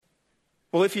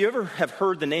Well, if you ever have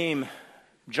heard the name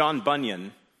John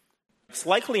Bunyan, it's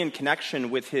likely in connection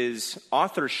with his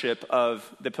authorship of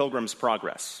The Pilgrim's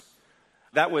Progress.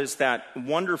 That was that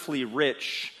wonderfully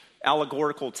rich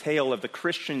allegorical tale of the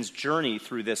Christian's journey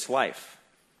through this life.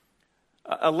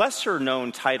 A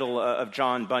lesser-known title of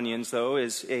John Bunyan's, though,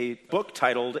 is a book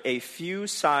titled A Few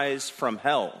Sighs from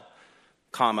Hell,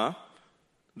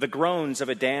 The Groans of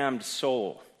a Damned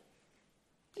Soul.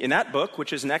 In that book,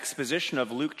 which is an exposition of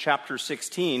Luke chapter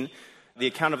 16, the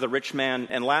account of the rich man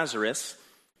and Lazarus,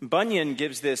 Bunyan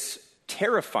gives this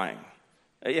terrifying,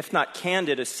 if not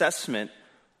candid, assessment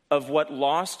of what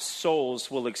lost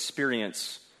souls will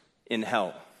experience in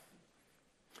hell.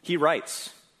 He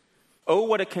writes, "Oh,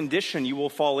 what a condition you will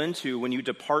fall into when you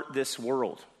depart this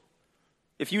world.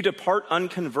 If you depart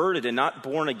unconverted and not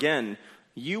born again,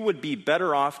 you would be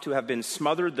better off to have been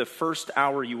smothered the first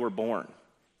hour you were born.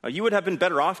 You would have been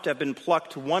better off to have been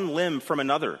plucked one limb from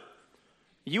another.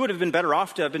 You would have been better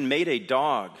off to have been made a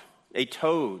dog, a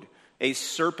toad, a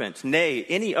serpent, nay,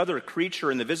 any other creature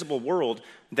in the visible world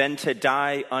than to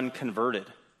die unconverted.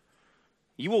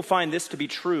 You will find this to be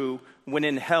true when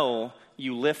in hell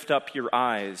you lift up your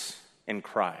eyes and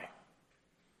cry."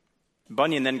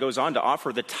 Bunyan then goes on to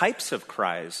offer the types of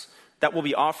cries that will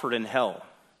be offered in hell.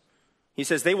 He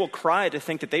says, "They will cry to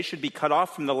think that they should be cut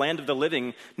off from the land of the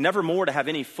living, never more to have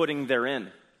any footing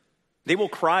therein. They will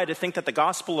cry to think that the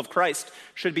gospel of Christ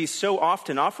should be so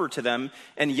often offered to them,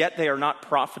 and yet they are not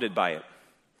profited by it.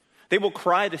 They will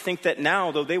cry to think that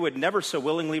now, though they would never so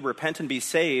willingly repent and be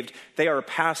saved, they are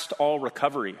past all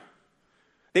recovery.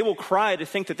 They will cry to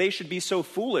think that they should be so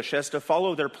foolish as to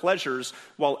follow their pleasures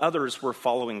while others were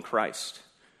following Christ.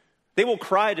 They will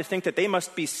cry to think that they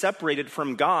must be separated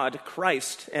from God,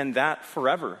 Christ, and that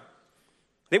forever.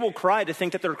 They will cry to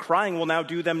think that their crying will now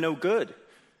do them no good.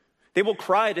 They will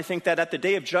cry to think that at the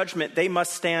day of judgment they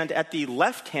must stand at the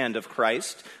left hand of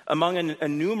Christ among an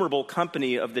innumerable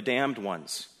company of the damned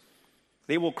ones.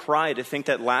 They will cry to think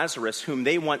that Lazarus, whom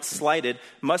they once slighted,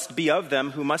 must be of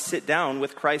them who must sit down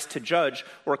with Christ to judge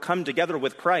or come together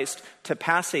with Christ to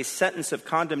pass a sentence of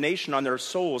condemnation on their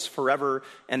souls forever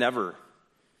and ever.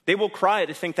 They will cry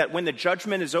to think that when the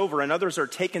judgment is over and others are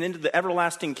taken into the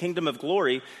everlasting kingdom of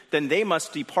glory, then they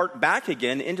must depart back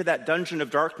again into that dungeon of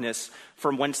darkness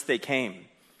from whence they came,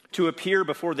 to appear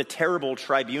before the terrible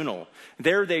tribunal.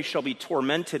 There they shall be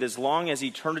tormented as long as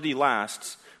eternity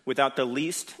lasts, without the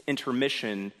least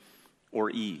intermission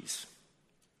or ease."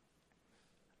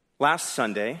 Last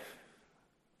Sunday,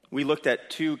 we looked at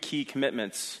two key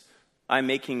commitments I'm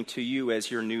making to you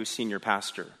as your new senior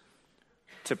pastor: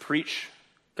 to preach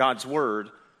God's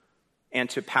word and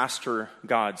to pastor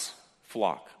God's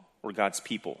flock or God's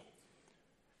people.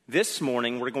 This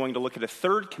morning, we're going to look at a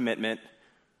third commitment,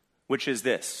 which is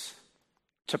this: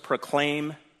 to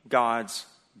proclaim God's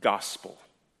gospel.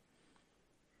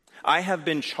 I have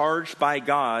been charged by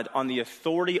God on the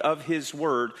authority of his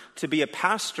word to be a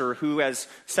pastor who, as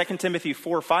 2 Timothy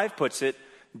 4:5 puts it,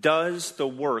 does the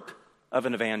work of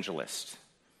an evangelist.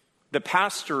 The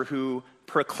pastor who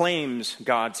proclaims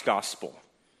God's gospel.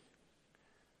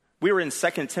 We were in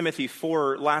 2 Timothy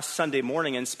 4 last Sunday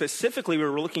morning, and specifically we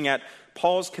were looking at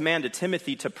Paul's command to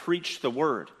Timothy to preach the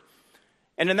word.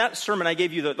 And in that sermon, I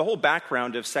gave you the whole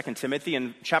background of 2 Timothy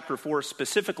and chapter 4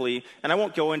 specifically, and I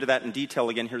won't go into that in detail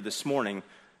again here this morning.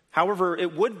 However,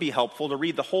 it would be helpful to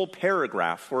read the whole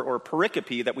paragraph or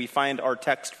pericope that we find our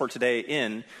text for today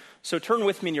in. So turn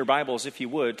with me in your Bibles, if you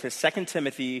would, to 2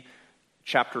 Timothy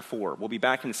chapter 4. We'll be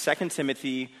back in 2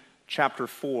 Timothy chapter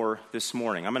 4 this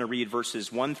morning. I'm going to read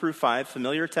verses 1 through 5,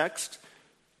 familiar text.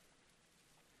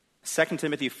 2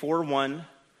 Timothy 4, 1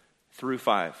 through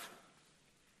 5.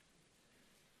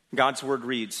 God's word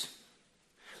reads,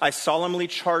 "I solemnly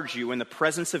charge you in the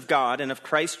presence of God and of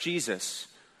Christ Jesus,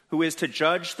 who is to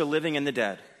judge the living and the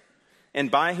dead, and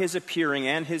by his appearing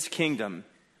and his kingdom,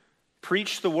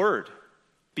 preach the word,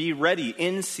 be ready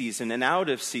in season and out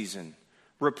of season,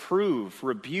 reprove,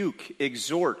 rebuke,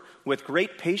 exhort with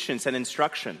great patience and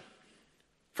instruction.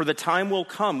 For the time will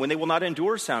come when they will not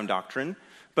endure sound doctrine,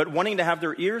 but wanting to have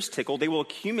their ears tickled, they will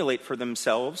accumulate for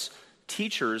themselves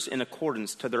teachers in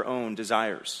accordance to their own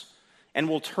desires, and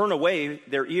will turn away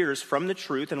their ears from the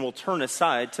truth and will turn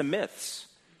aside to myths.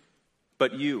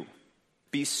 But you,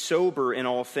 be sober in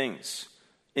all things,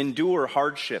 endure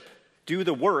hardship, do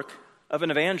the work of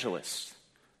an evangelist,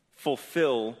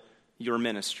 fulfill your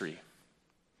ministry."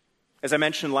 As I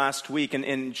mentioned last week,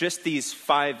 in just these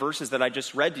 5 verses that I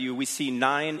just read to you, we see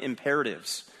 9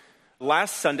 imperatives.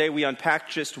 Last Sunday, we unpacked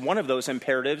just one of those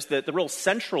imperatives, the real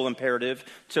central imperative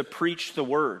to preach the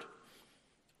word.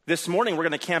 This morning, we're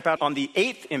going to camp out on the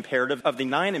 8th imperative of the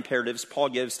 9 imperatives Paul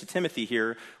gives to Timothy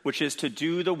here, which is to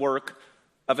do the work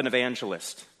of an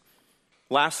evangelist.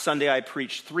 Last Sunday, I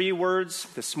preached 3 words.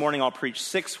 This morning, I'll preach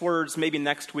 6 words. Maybe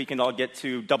next weekend, I'll get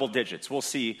to double digits. We'll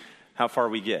see how far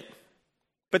we get.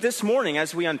 But this morning,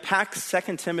 as we unpack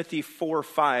 2 Timothy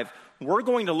 4:5, we're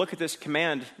going to look at this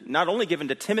command not only given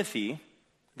to Timothy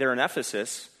there in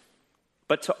Ephesus,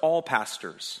 but to all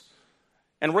pastors.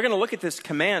 And we're going to look at this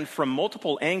command from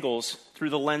multiple angles through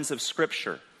the lens of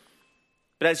Scripture.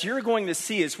 But as you're going to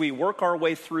see as we work our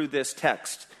way through this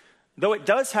text, though it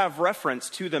does have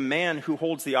reference to the man who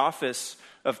holds the office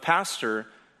of pastor,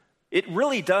 it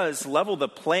really does level the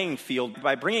playing field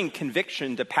by bringing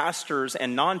conviction to pastors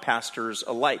and non-pastors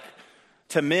alike,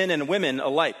 to men and women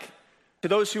alike, to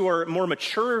those who are more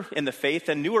mature in the faith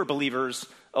and newer believers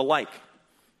alike.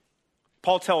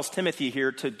 Paul tells Timothy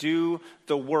here to do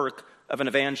the work of an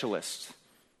evangelist.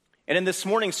 And in this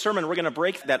morning's sermon, we're going to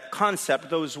break that concept,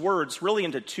 those words, really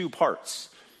into 2 parts.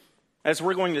 As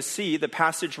we're going to see, the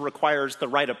passage requires the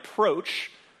right approach,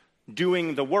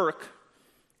 doing the work,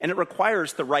 and it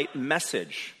requires the right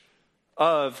message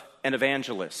of an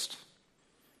evangelist.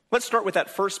 Let's start with that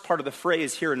first part of the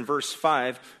phrase here in verse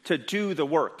 5, to do the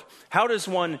work. How does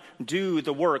one do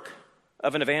the work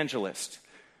of an evangelist?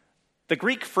 The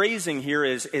Greek phrasing here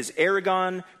is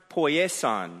ergon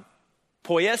poieson.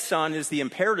 Poieson is the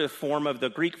imperative form of the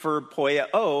Greek verb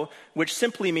poieo, which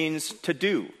simply means to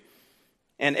do.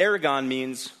 And ergon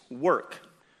means work.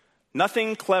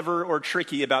 Nothing clever or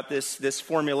tricky about this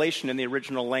formulation in the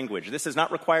original language. This does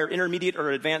not require intermediate or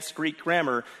advanced Greek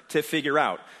grammar to figure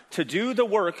out. To do the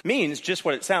work means just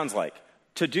what it sounds like,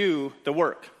 to do the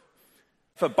work.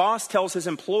 If a boss tells his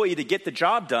employee to get the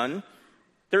job done,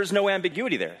 there's no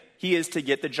ambiguity there. He is to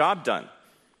get the job done.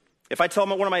 If I tell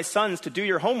one of my sons to do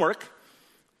your homework,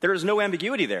 there is no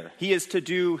ambiguity there. He is to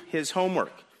do his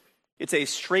homework. It's a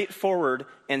straightforward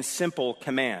and simple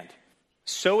command.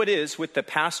 So it is with the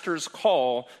pastor's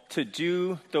call to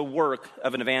do the work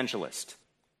of an evangelist.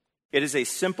 It is a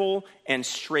simple and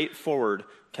straightforward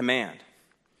command.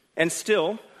 And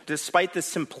still, despite the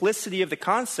simplicity of the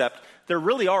concept, there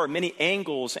really are many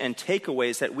angles and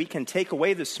takeaways that we can take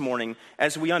away this morning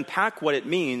as we unpack what it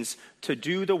means to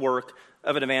do the work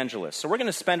of an evangelist. So we're going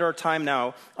to spend our time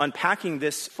now unpacking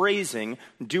this phrasing,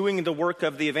 doing the work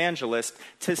of the evangelist,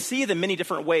 to see the many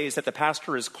different ways that the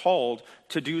pastor is called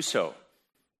to do so.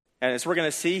 And as we're going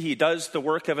to see, he does the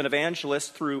work of an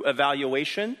evangelist through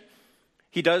evaluation.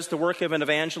 He does the work of an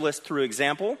evangelist through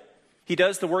example. He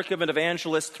does the work of an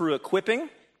evangelist through equipping.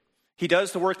 He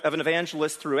does the work of an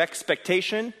evangelist through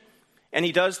expectation. And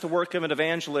he does the work of an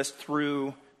evangelist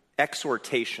through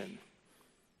exhortation.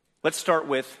 Let's start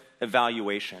with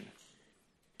evaluation.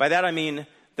 By that I mean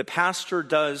the pastor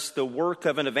does the work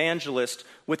of an evangelist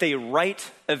with a right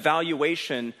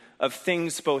evaluation of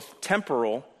things both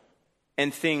temporal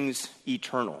and things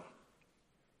eternal.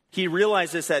 He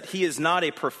realizes that he is not a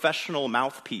professional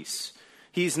mouthpiece.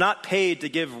 He's not paid to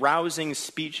give rousing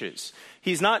speeches.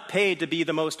 He's not paid to be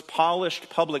the most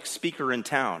polished public speaker in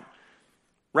town.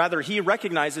 Rather, he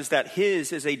recognizes that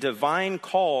his is a divine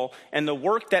call, and the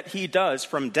work that he does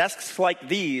from desks like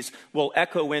these will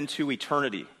echo into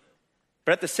eternity.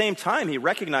 But at the same time, he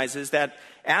recognizes that,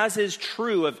 as is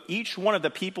true of each one of the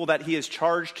people that he is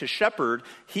charged to shepherd,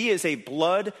 he is a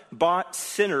blood-bought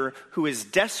sinner who is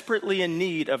desperately in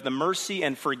need of the mercy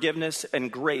and forgiveness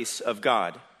and grace of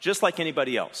God, just like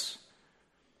anybody else.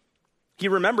 He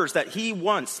remembers that he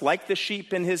once, like the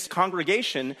sheep in his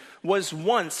congregation, was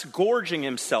once gorging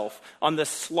himself on the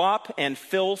slop and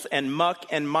filth and muck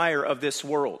and mire of this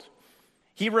world.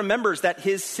 He remembers that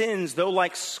his sins, though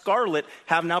like scarlet,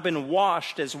 have now been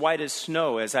washed as white as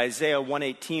snow, as Isaiah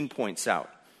 1:18 points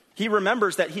out. He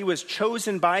remembers that he was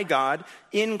chosen by God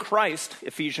in Christ,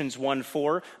 Ephesians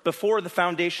 1:4, before the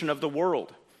foundation of the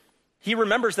world. He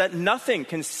remembers that nothing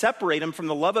can separate him from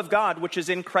the love of God, which is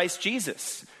in Christ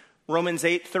Jesus, Romans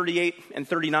 8:38 and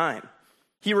 39.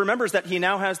 He remembers that he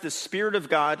now has the Spirit of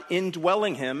God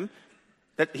indwelling him,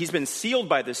 that he's been sealed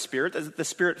by the Spirit, that the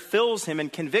Spirit fills him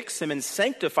and convicts him and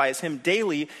sanctifies him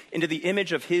daily into the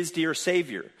image of his dear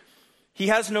Savior. He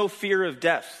has no fear of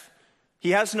death.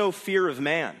 He has no fear of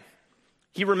man.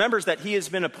 He remembers that he has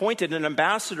been appointed an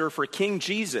ambassador for King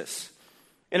Jesus,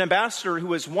 an ambassador who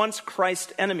was once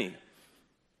Christ's enemy.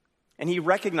 And he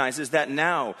recognizes that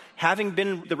now, having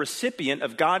been the recipient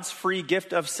of God's free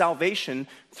gift of salvation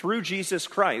through Jesus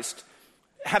Christ,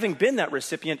 having been that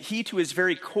recipient, he to his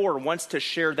very core wants to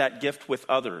share that gift with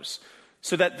others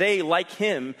so that they, like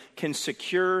him, can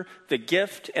secure the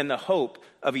gift and the hope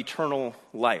of eternal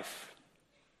life.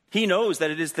 He knows that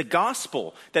it is the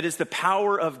gospel that is the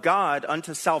power of God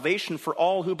unto salvation for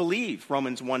all who believe,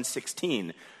 Romans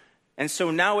 1:16. And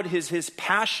so now it is his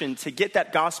passion to get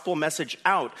that gospel message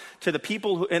out to the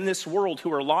people in this world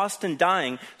who are lost and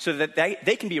dying so that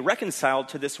they can be reconciled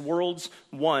to this world's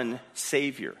one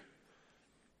Savior.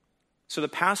 So the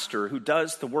pastor who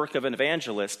does the work of an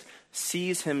evangelist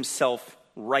sees himself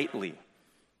rightly.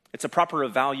 It's a proper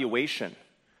evaluation.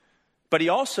 But he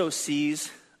also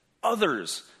sees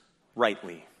others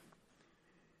rightly.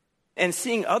 And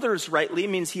seeing others rightly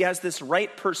means he has this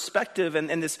right perspective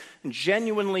and this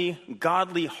genuinely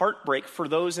godly heartbreak for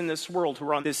those in this world who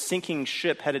are on this sinking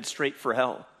ship headed straight for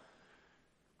hell.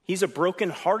 He's a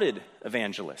broken-hearted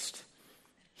evangelist.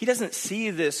 He doesn't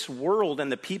see this world and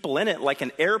the people in it like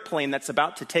an airplane that's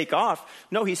about to take off.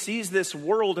 No, he sees this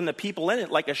world and the people in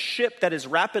it like a ship that is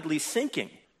rapidly sinking.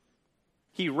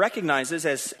 He recognizes,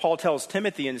 as Paul tells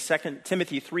Timothy in 2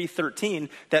 Timothy 3:13,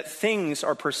 that things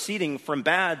are proceeding from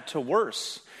bad to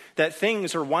worse, that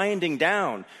things are winding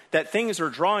down, that things are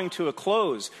drawing to a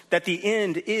close, that the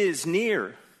end is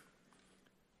near.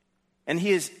 And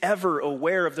he is ever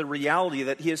aware of the reality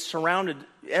that he is surrounded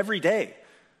every day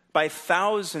by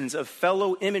thousands of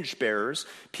fellow image bearers,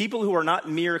 people who are not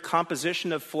mere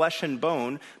composition of flesh and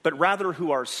bone, but rather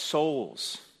who are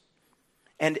souls.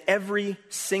 And every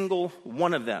single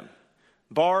one of them,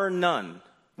 bar none,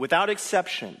 without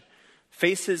exception,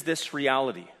 faces this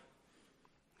reality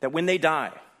that when they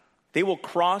die, they will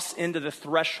cross into the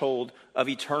threshold of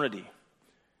eternity.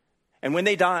 And when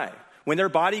they die, when their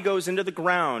body goes into the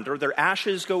ground or their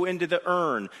ashes go into the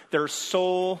urn, their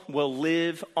soul will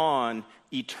live on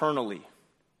eternally.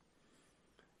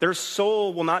 Their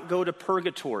soul will not go to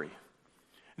purgatory.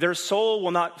 Their soul will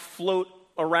not float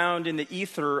around in the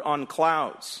ether on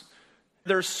clouds.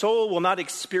 Their soul will not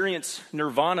experience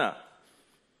nirvana.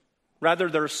 Rather,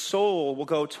 their soul will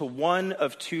go to one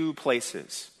of two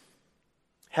places.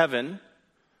 Heaven,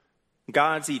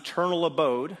 God's eternal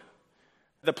abode,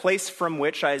 the place from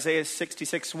which Isaiah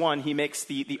 66:1, he makes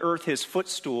the earth his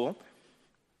footstool,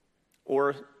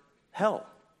 or hell,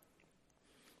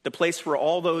 the place where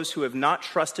all those who have not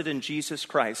trusted in Jesus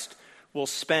Christ will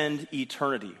spend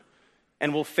eternity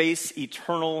and will face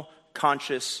eternal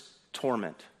conscious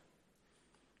torment.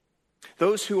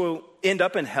 Those who will end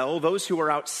up in hell, those who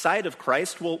are outside of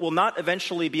Christ, will not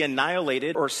eventually be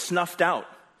annihilated or snuffed out.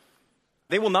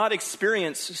 They will not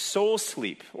experience soul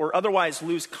sleep or otherwise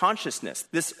lose consciousness.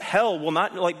 This hell will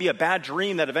not be a bad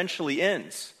dream that eventually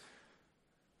ends.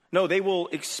 No, they will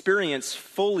experience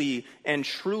fully and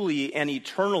truly and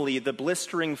eternally the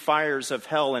blistering fires of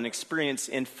hell and experience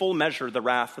in full measure the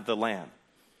wrath of the Lamb.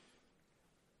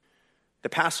 The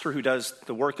pastor who does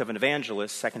the work of an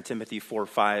evangelist, 2 Timothy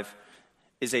 4:5,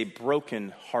 is a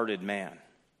broken-hearted man.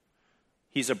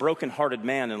 He's a broken-hearted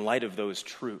man in light of those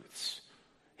truths.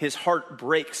 His heart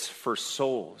breaks for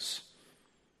souls.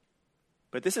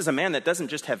 But this is a man that doesn't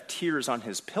just have tears on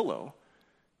his pillow.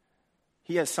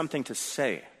 He has something to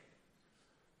say.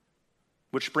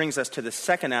 Which brings us to the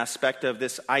second aspect of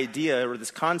this idea or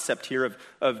this concept here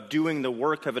of doing the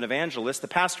work of an evangelist. The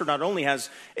pastor not only has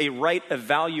a right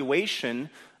evaluation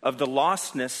of the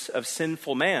lostness of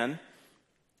sinful man,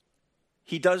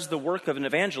 he does the work of an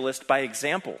evangelist by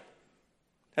example.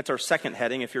 That's our second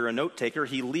heading. If you're a note taker,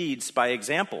 he leads by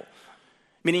example,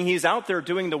 meaning he's out there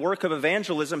doing the work of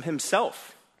evangelism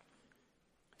himself.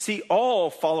 See, all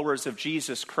followers of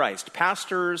Jesus Christ,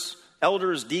 pastors,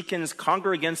 elders, deacons,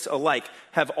 congregants alike,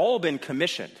 have all been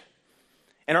commissioned.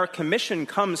 And our commission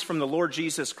comes from the Lord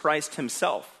Jesus Christ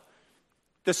himself.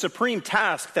 The supreme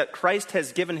task that Christ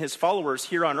has given his followers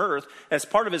here on earth as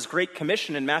part of his great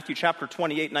commission in Matthew chapter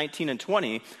 28, 19, and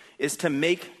 20 is to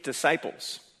make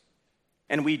disciples.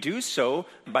 And we do so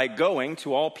by going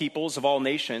to all peoples of all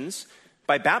nations,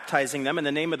 by baptizing them in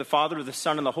the name of the Father, the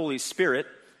Son, and the Holy Spirit,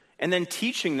 and then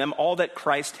teaching them all that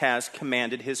Christ has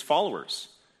commanded his followers.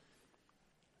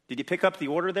 Did you pick up the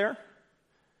order there?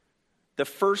 The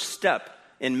first step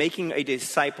in making a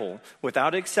disciple,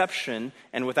 without exception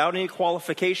and without any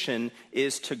qualification,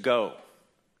 is to go.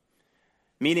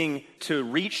 Meaning to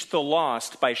reach the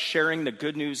lost by sharing the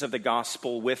good news of the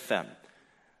gospel with them.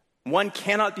 One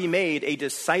cannot be made a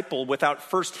disciple without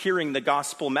first hearing the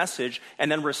gospel message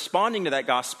and then responding to that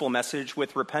gospel message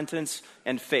with repentance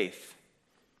and faith.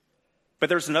 But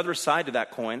there's another side to that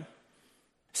coin.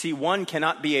 See, one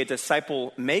cannot be a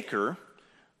disciple maker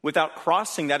without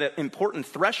crossing that important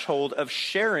threshold of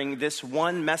sharing this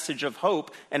one message of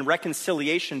hope and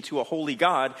reconciliation to a holy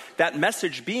God, that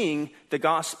message being the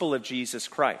gospel of Jesus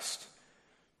Christ.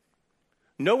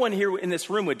 No one here in this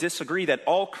room would disagree that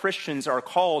all Christians are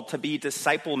called to be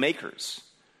disciple makers.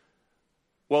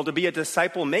 Well, to be a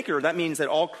disciple maker, that means that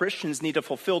all Christians need to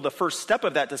fulfill the first step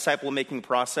of that disciple making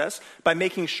process by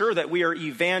making sure that we are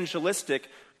evangelistic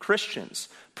Christians,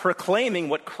 proclaiming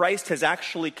what Christ has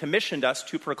actually commissioned us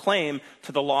to proclaim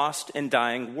to the lost and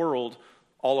dying world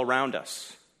all around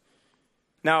us.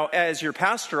 Now, as your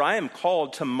pastor, I am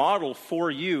called to model for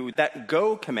you that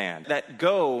go command, that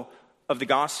go of the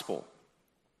gospel.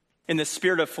 In the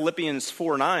spirit of Philippians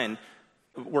 4:9,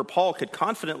 where Paul could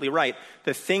confidently write,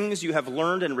 "The things you have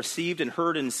learned and received and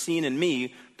heard and seen in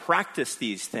me, practice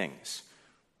these things."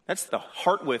 That's the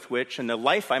heart with which and the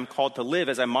life I'm called to live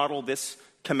as I model this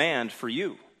command for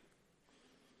you.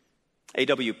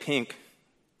 A.W. Pink,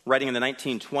 writing in the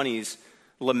 1920s,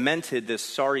 lamented this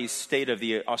sorry state of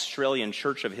the Australian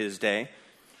church of his day,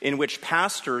 in which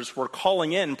pastors were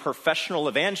calling in professional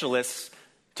evangelists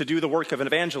to do the work of an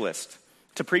evangelist,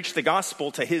 to preach the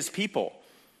gospel to his people.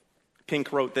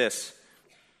 Pink wrote this: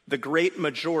 "The great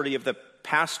majority of the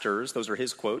pastors," those are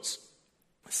his quotes,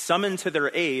 "summon to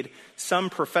their aid some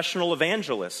professional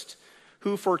evangelist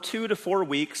who for 2 to 4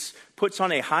 weeks puts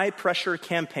on a high-pressure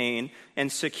campaign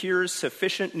and secures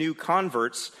sufficient new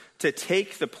converts to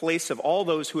take the place of all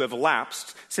those who have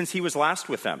lapsed since he was last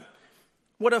with them.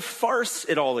 What a farce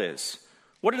it all is.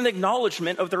 What an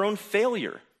acknowledgement of their own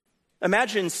failure.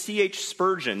 Imagine C.H.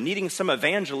 Spurgeon needing some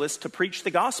evangelist to preach the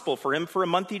gospel for him for a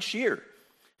month each year.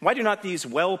 Why do not these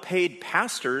well-paid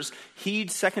pastors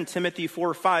heed 2 Timothy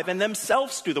 4:5 and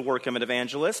themselves do the work of an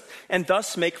evangelist and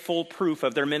thus make full proof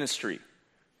of their ministry?"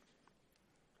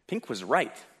 Pink was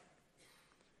right.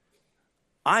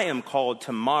 I am called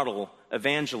to model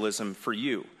evangelism for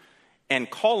you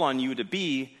and call on you to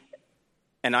be,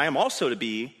 and I am also to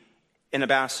be, an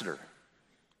ambassador,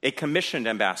 a commissioned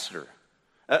ambassador,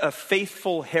 a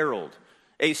faithful herald,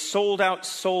 a sold-out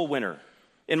soul winner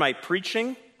in my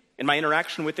preaching, in my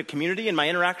interaction with the community, in my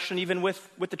interaction even with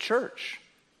the church.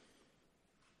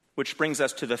 Which brings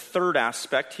us to the third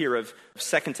aspect here of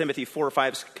 2 Timothy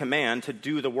 4:5's command to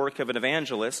do the work of an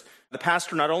evangelist. The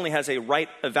pastor not only has a right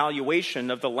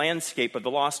evaluation of the landscape of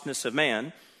the lostness of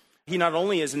man, he not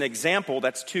only is an example,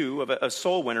 that's 2, of a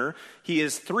soul winner, he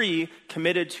is 3,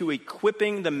 committed to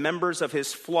equipping the members of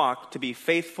his flock to be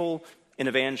faithful in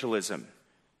evangelism,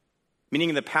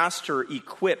 meaning the pastor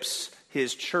equips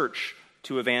his church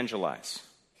to evangelize.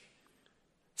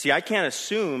 See, I can't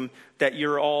assume that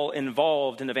you're all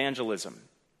involved in evangelism.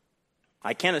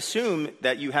 I can't assume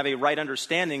that you have a right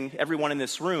understanding, everyone in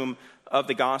this room, of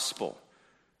the gospel.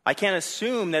 I can't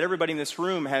assume that everybody in this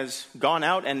room has gone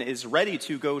out and is ready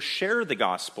to go share the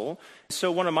gospel.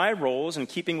 So one of my roles, in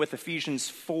keeping with Ephesians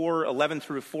 4:11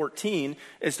 through 14,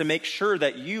 is to make sure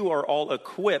that you are all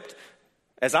equipped,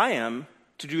 as I am,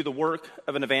 to do the work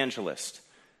of an evangelist.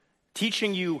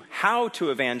 Teaching you how to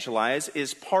evangelize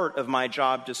is part of my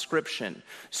job description.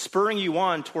 Spurring you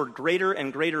on toward greater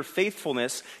and greater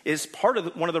faithfulness is part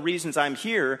of one of the reasons I'm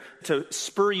here, to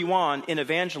spur you on in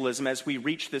evangelism as we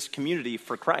reach this community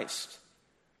for Christ.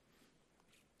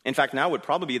 In fact, now would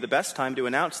probably be the best time to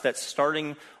announce that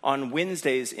starting on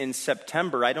Wednesdays in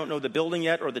September, I don't know the building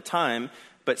yet or the time,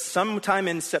 but sometime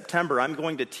in September, I'm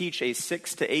going to teach a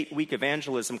 6 to 8 week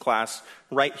evangelism class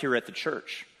right here at the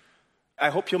church. I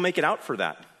hope you'll make it out for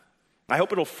that. I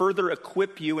hope it'll further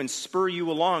equip you and spur you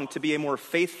along to be a more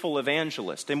faithful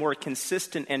evangelist, a more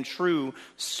consistent and true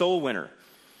soul winner.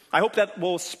 I hope that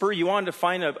will spur you on to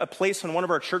find a place on one of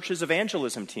our church's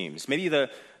evangelism teams, maybe the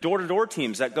door-to-door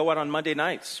teams that go out on Monday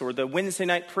nights, or the Wednesday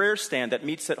night prayer stand that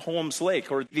meets at Holmes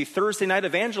Lake, or the Thursday night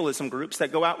evangelism groups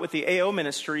that go out with the AO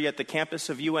ministry at the campus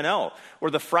of UNL, or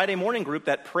the Friday morning group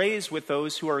that prays with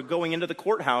those who are going into the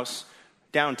courthouse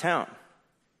downtown.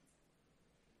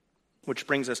 Which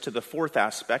brings us to the fourth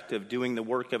aspect of doing the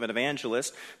work of an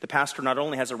evangelist. The pastor not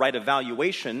only has a right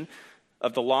evaluation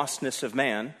of the lostness of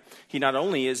man, he not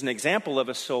only is an example of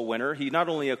a soul winner, he not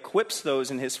only equips those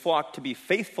in his flock to be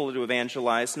faithful to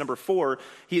evangelize. Number 4,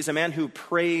 he is a man who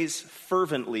prays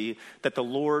fervently that the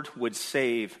Lord would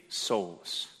save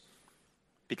souls.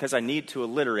 Because I need to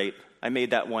alliterate, I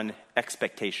made that one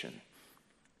expectation.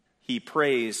 He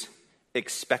prays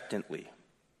expectantly.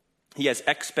 He has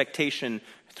expectation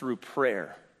through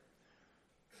prayer.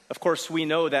 Of course, we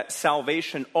know that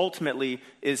salvation ultimately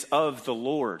is of the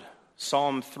Lord.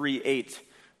 Psalm 3:8,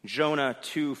 Jonah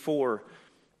 2:4.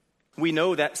 We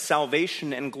know that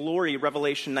salvation and glory,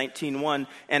 Revelation 19:1,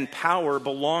 and power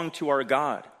belong to our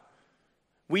God.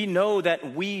 We know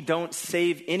that we don't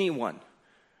save anyone.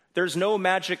 There's no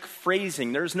magic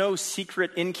phrasing. There's no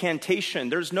secret incantation.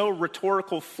 There's no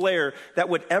rhetorical flair that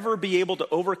would ever be able to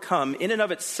overcome, in and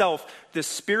of itself, the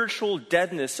spiritual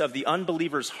deadness of the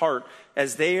unbeliever's heart,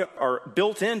 as they are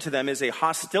built into them is a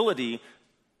hostility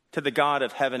to the God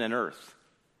of heaven and earth.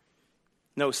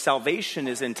 No, salvation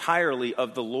is entirely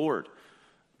of the Lord.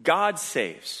 God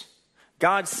saves.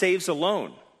 God saves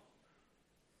alone.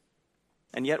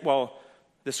 And yet, while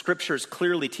the scriptures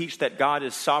clearly teach that God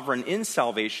is sovereign in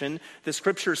salvation, the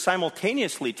scriptures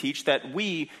simultaneously teach that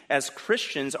we, as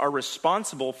Christians, are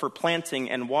responsible for planting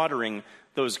and watering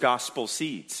those gospel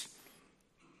seeds.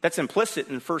 That's implicit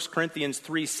in 1 Corinthians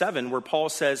 3:7, where Paul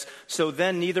says, "So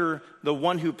then neither the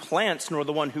one who plants nor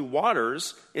the one who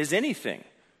waters is anything,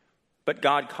 but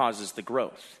God causes the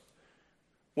growth."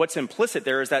 What's implicit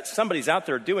there is that somebody's out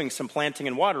there doing some planting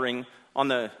and watering on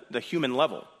the human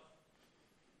level.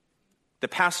 The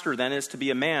pastor then is to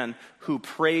be a man who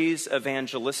prays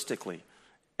evangelistically,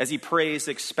 as he prays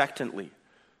expectantly.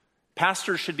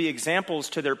 Pastors should be examples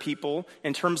to their people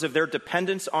in terms of their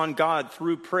dependence on God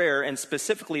through prayer, and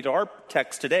specifically to our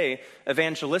text today,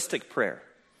 evangelistic prayer.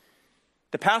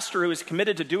 The pastor who is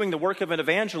committed to doing the work of an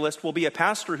evangelist will be a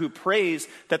pastor who prays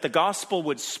that the gospel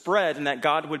would spread and that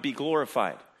God would be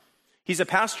glorified. He's a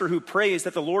pastor who prays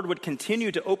that the Lord would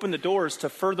continue to open the doors to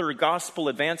further gospel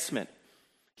advancement.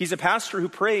 He's a pastor who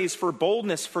prays for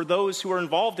boldness for those who are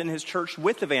involved in his church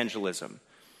with evangelism.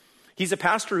 He's a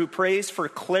pastor who prays for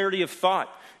clarity of thought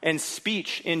and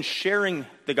speech in sharing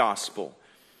the gospel.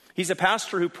 He's a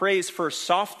pastor who prays for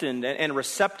softened and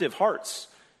receptive hearts.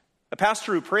 A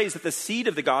pastor who prays that the seed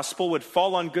of the gospel would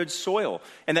fall on good soil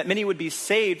and that many would be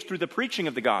saved through the preaching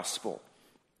of the gospel.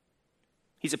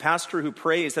 He's a pastor who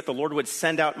prays that the Lord would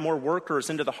send out more workers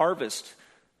into the harvest,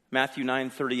 Matthew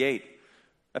 9:38.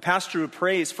 A pastor who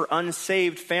prays for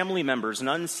unsaved family members and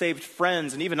unsaved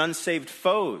friends and even unsaved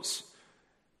foes.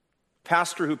 A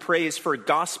pastor who prays for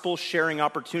gospel sharing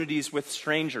opportunities with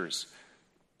strangers.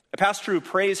 A pastor who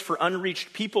prays for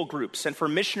unreached people groups and for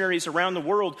missionaries around the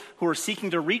world who are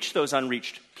seeking to reach those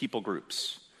unreached people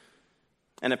groups.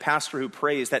 And a pastor who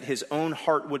prays that his own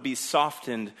heart would be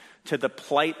softened to the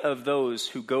plight of those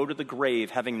who go to the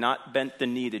grave having not bent the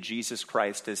knee to Jesus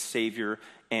Christ as Savior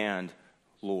and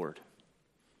Lord.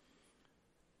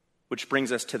 Which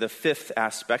brings us to the fifth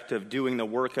aspect of doing the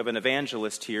work of an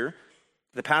evangelist here.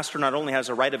 The pastor not only has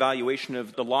a right evaluation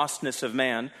of the lostness of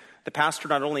man, the pastor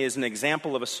not only is an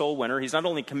example of a soul winner, he's not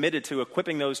only committed to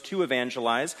equipping those to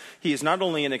evangelize, he is not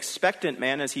only an expectant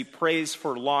man as he prays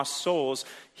for lost souls,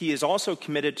 he is also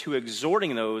committed to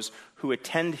exhorting those who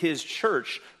attend his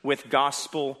church with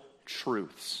gospel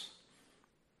truths.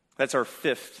 That's our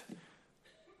fifth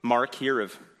mark here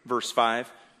of verse 5,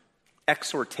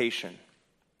 exhortation.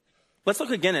 Let's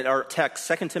look again at our text,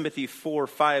 2 Timothy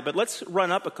 4:5, but let's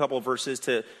run up a couple verses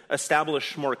to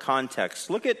establish more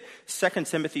context. Look at 2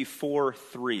 Timothy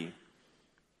 4:3.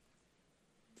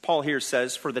 Paul here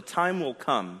says, "For the time will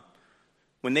come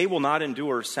when they will not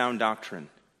endure sound doctrine,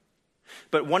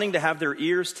 but wanting to have their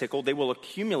ears tickled, they will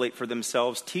accumulate for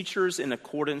themselves teachers in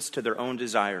accordance to their own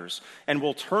desires, and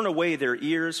will turn away their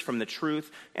ears from the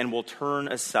truth and will turn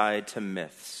aside to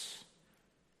myths."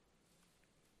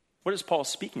 What is Paul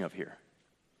speaking of here?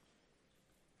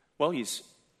 Well,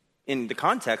 in the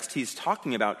context, he's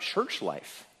talking about church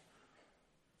life.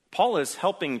 Paul is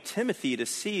helping Timothy to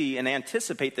see and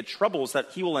anticipate the troubles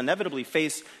that he will inevitably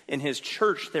face in his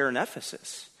church there in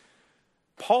Ephesus.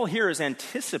 Paul here is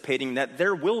anticipating that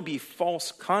there will be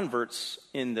false converts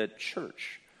in the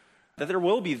church, that there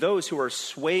will be those who are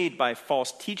swayed by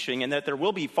false teaching, and that there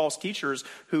will be false teachers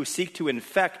who seek to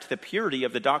infect the purity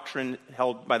of the doctrine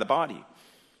held by the body.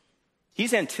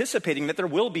 He's anticipating that there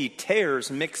will be tares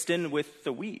mixed in with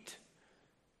the wheat.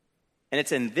 And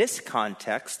it's in this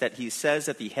context that he says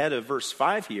at the head of verse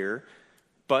 5 here,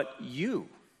 but you,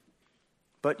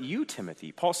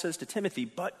 Timothy. Paul says to Timothy,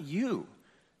 but you,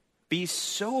 be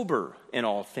sober in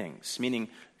all things, meaning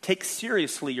take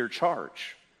seriously your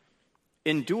charge.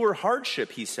 Endure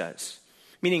hardship, he says,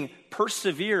 meaning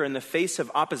persevere in the face of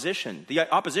opposition, the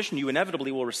opposition you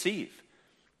inevitably will receive.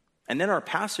 And then our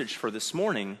passage for this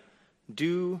morning,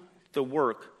 do the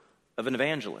work of an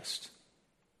evangelist.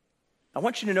 I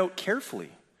want you to note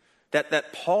carefully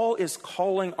that Paul is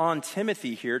calling on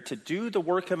Timothy here to do the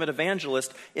work of an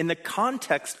evangelist in the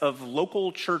context of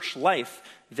local church life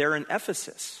there in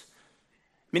Ephesus.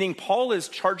 Meaning Paul is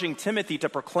charging Timothy to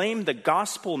proclaim the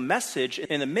gospel message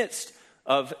in the midst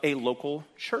of a local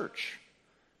church.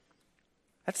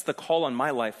 That's the call on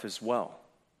my life as well.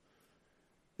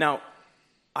 Now,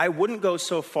 I wouldn't go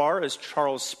so far as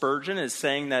Charles Spurgeon is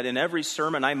saying that in every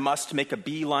sermon I must make a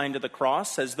beeline to the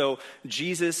cross, as though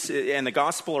Jesus and the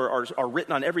gospel are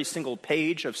written on every single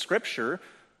page of Scripture.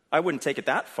 I wouldn't take it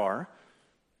that far.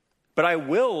 But I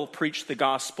will preach the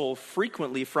gospel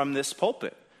frequently from this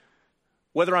pulpit.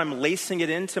 whether I'm lacing it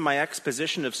into my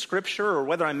exposition of Scripture or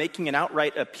whether I'm making an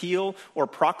outright appeal or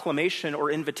proclamation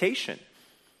or invitation.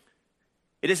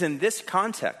 It is in this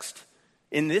context,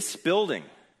 in this building,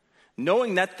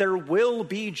 knowing that there will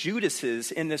be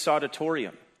Judases in this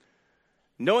auditorium,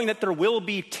 knowing that there will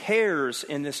be tares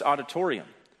in this auditorium,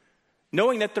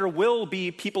 knowing that there will be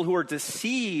people who are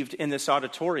deceived in this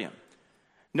auditorium,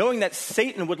 knowing that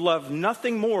Satan would love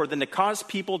nothing more than to cause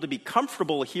people to be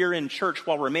comfortable here in church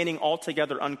while remaining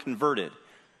altogether unconverted.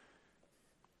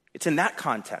 It's in that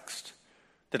context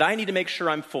that I need to make sure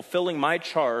I'm fulfilling my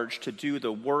charge to do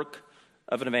the work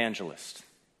of an evangelist.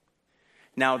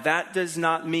 Now, that does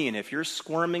not mean, if you're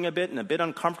squirming a bit and a bit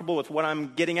uncomfortable with what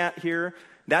I'm getting at here,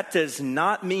 that does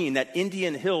not mean that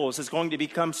Indian Hills is going to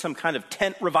become some kind of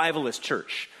tent revivalist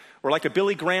church or like a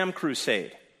Billy Graham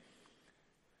crusade.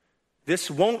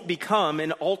 This won't become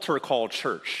an altar call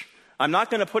church. I'm not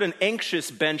going to put an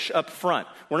anxious bench up front.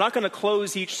 We're not going to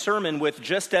close each sermon with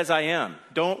 "just as I am."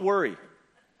 Don't worry.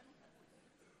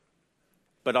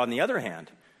 But on the other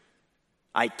hand,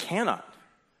 I cannot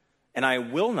and I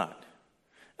will not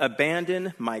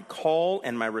abandon my call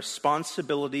and my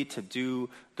responsibility to do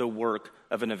the work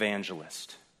of an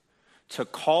evangelist, to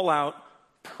call out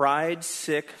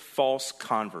pride-sick false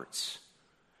converts,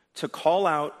 to call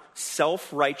out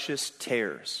self-righteous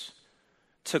tares,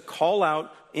 to call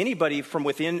out anybody from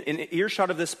within an earshot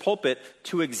of this pulpit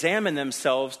to examine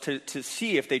themselves to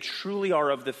see if they truly are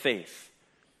of the faith.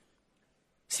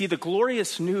 See, the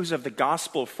glorious news of the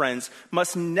gospel, friends,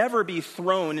 must never be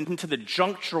thrown into the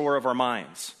junk drawer of our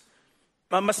minds.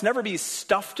 It must never be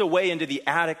stuffed away into the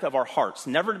attic of our hearts,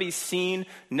 never to be seen,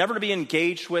 never to be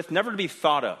engaged with, never to be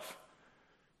thought of.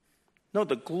 No,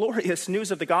 the glorious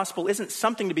news of the gospel isn't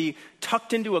something to be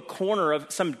tucked into a corner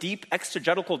of some deep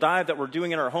exegetical dive that we're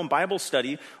doing in our home Bible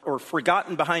study or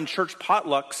forgotten behind church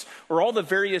potlucks or all the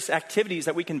various activities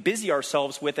that we can busy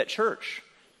ourselves with at church.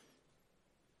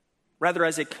 Rather,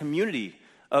 as a community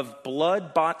of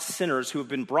blood-bought sinners who have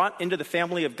been brought into the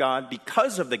family of God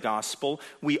because of the gospel,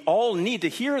 we all need to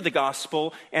hear the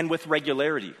gospel and with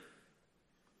regularity.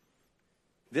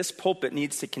 This pulpit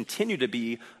needs to continue to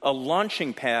be a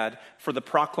launching pad for the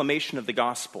proclamation of the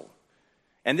gospel.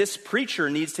 And this preacher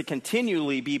needs to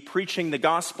continually be preaching the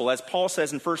gospel. As Paul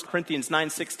says in 1 Corinthians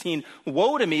 9:16,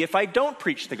 "Woe to me if I don't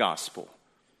preach the gospel."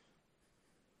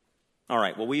 All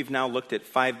right, well, we've now looked at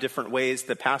 5 different ways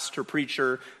the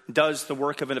pastor-preacher does the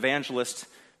work of an evangelist,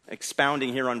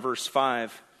 expounding here on verse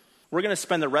 5. We're going to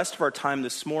spend the rest of our time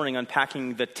this morning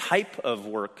unpacking the type of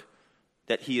work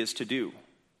that he is to do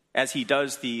as he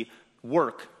does the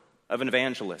work of an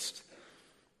evangelist.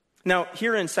 Now,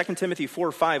 here in 2 Timothy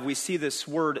 4:5, we see this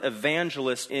word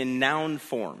evangelist in noun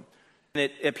form. And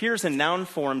it appears in noun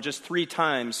form just 3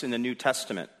 times in the New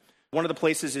Testament. One of the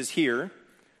places is here.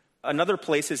 Another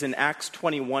place is in Acts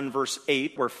 21, verse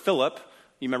 8, where Philip,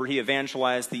 you remember he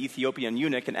evangelized the Ethiopian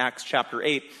eunuch in Acts chapter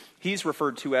 8. He's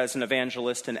referred to as an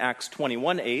evangelist in Acts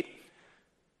 21:8.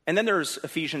 And then there's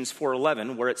Ephesians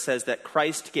 4:11, where it says that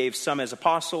Christ gave some as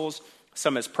apostles,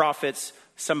 some as prophets,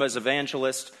 some as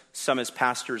evangelists, some as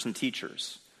pastors and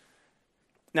teachers.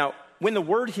 Now, when the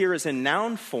word here is in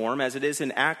noun form, as it is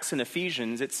in Acts and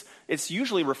Ephesians, it's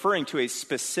usually referring to a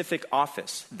specific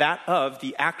office, that of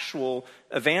the actual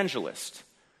evangelist.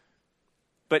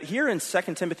 But here in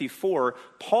 2 Timothy 4,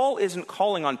 Paul isn't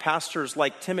calling on pastors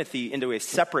like Timothy into a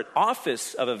separate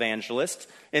office of evangelist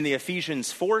in the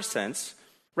Ephesians 4 sense.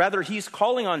 Rather, he's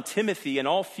calling on Timothy and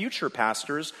all future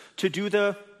pastors to do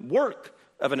the work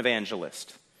of an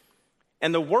evangelist.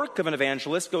 And the work of an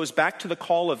evangelist goes back to the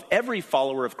call of every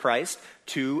follower of Christ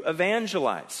to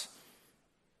evangelize.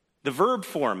 The verb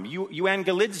form,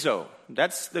 euangelizo,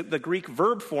 that's the Greek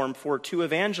verb form for to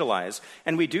evangelize.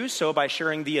 And we do so by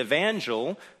sharing the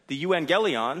evangel, the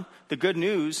euangelion, the good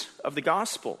news of the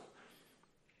gospel.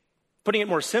 Putting it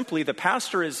more simply, the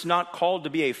pastor is not called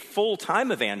to be a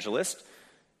full-time evangelist.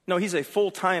 No, he's a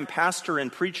full-time pastor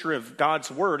and preacher of God's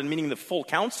word, and meaning the full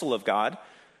counsel of God.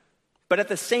 But at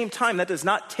the same time, that does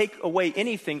not take away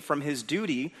anything from his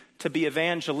duty to be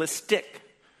evangelistic,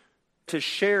 to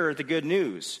share the good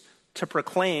news, to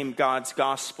proclaim God's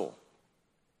gospel.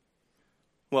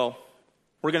 Well,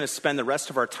 we're going to spend the rest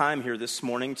of our time here this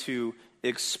morning to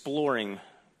exploring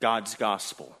God's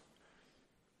gospel.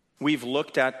 We've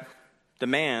looked at the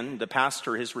man, the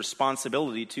pastor, his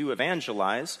responsibility to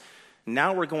evangelize.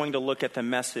 Now we're going to look at the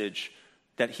message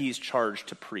that he's charged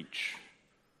to preach,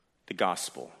 the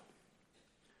gospel.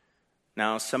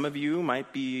 Now, some of you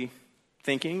might be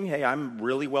thinking, hey, I'm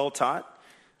really well taught.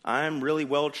 I'm really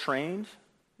well trained.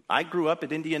 I grew up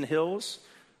at Indian Hills.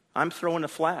 I'm throwing a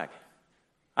flag.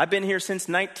 I've been here since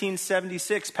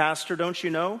 1976, Pastor, don't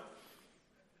you know?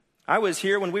 I was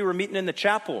here when we were meeting in the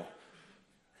chapel.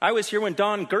 I was here when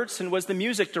Don Gertson was the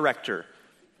music director.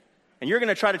 And you're going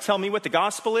to try to tell me what the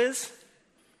gospel is?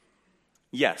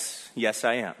 Yes,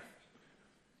 I am.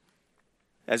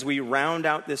 As we round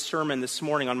out this sermon this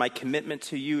morning on my commitment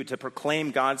to you to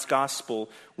proclaim God's gospel,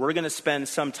 we're going to spend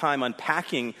some time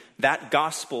unpacking that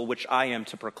gospel which I am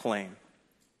to proclaim.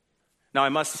 Now, I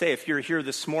must say, if you're here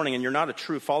this morning and you're not a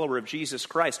true follower of Jesus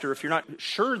Christ, or if you're not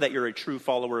sure that you're a true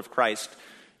follower of Christ,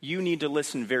 you need to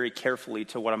listen very carefully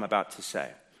to what I'm about to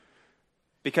say.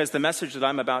 Because the message that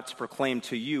I'm about to proclaim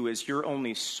to you is your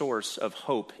only source of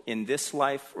hope in this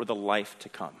life or the life to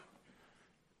come.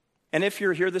 And if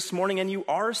you're here this morning and you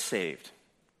are saved,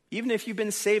 even if you've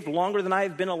been saved longer than I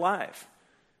have been alive,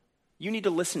 you need to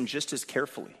listen just as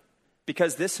carefully.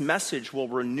 Because this message will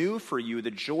renew for you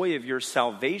the joy of your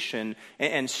salvation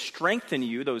and strengthen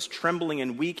you, those trembling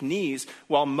and weak knees,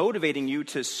 while motivating you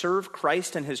to serve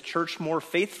Christ and his church more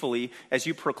faithfully as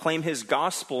you proclaim his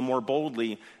gospel more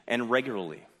boldly and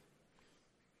regularly.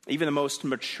 Even the most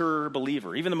mature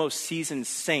believer, even the most seasoned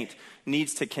saint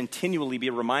needs to continually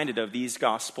be reminded of these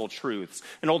gospel truths.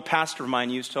 An old pastor of mine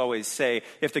used to always say,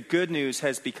 if the good news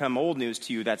has become old news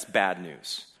to you, that's bad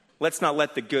news. Let's not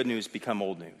let the good news become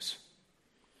old news.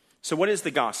 So what is the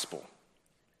gospel?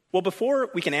 Well, before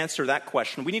we can answer that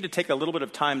question, we need to take a little bit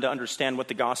of time to understand what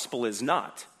the gospel is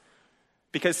not.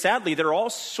 Because sadly, there are all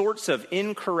sorts of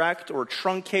incorrect or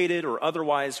truncated or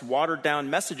otherwise watered down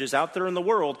messages out there in the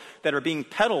world that are being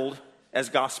peddled as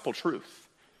gospel truth.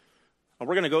 And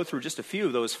we're going to go through just a few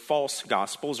of those false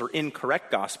gospels or incorrect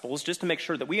gospels just to make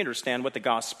sure that we understand what the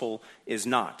gospel is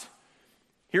not.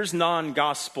 Here's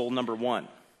non-gospel number one.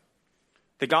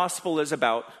 The gospel is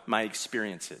about my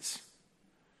experiences.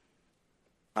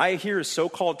 I hear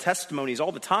so-called testimonies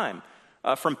all the time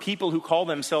from people who call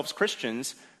themselves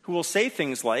Christians who will say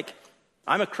things like,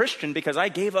 I'm a Christian because I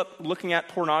gave up looking at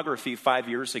pornography 5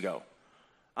 years ago.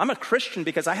 I'm a Christian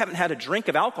because I haven't had a drink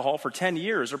of alcohol for 10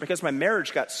 years or because my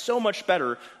marriage got so much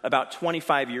better about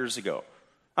 25 years ago.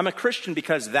 I'm a Christian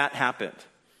because that happened.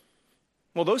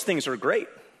 Well, those things are great.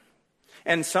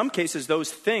 And in some cases,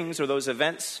 those things or those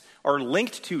events are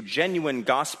linked to genuine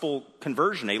gospel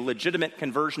conversion, a legitimate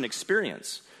conversion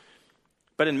experience.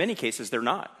 But in many cases, they're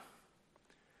not.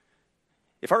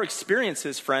 If our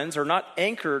experiences, friends, are not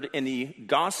anchored in the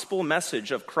gospel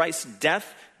message of Christ's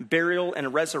death, burial,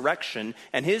 and resurrection,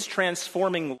 and his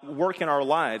transforming work in our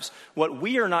lives, what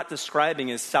we are not describing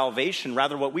is salvation.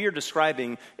 Rather, what we are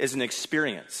describing is an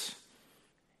experience.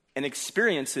 And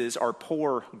experiences are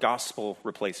poor gospel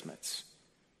replacements.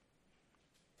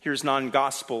 Here's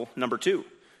non-gospel number two,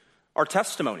 our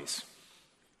testimonies.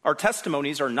 Our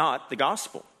testimonies are not the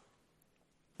gospel.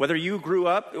 Whether you grew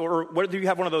up, or whether you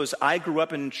have one of those I grew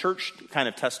up in church kind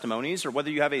of testimonies, or whether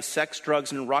you have a sex,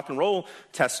 drugs, and rock and roll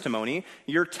testimony,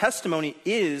 your testimony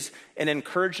is an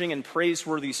encouraging and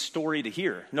praiseworthy story to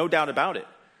hear, no doubt about it.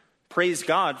 Praise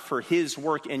God for his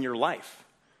work in your life.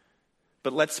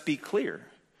 But let's be clear.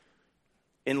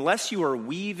 Unless you are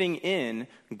weaving in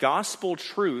gospel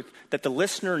truth that the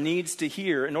listener needs to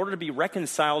hear in order to be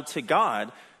reconciled to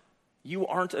God, you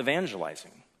aren't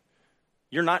evangelizing.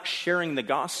 You're not sharing the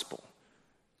gospel.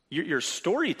 You're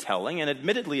storytelling, and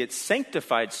admittedly it's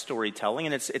sanctified storytelling,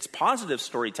 and it's positive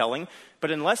storytelling,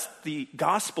 but unless the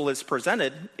gospel is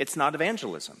presented, it's not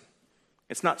evangelism.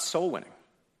 It's not soul winning.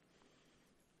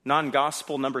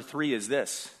 Non-gospel number three is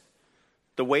this: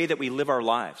 the way that we live our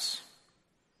lives.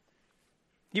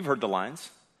 You've heard the lines.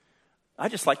 I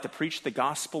just like to preach the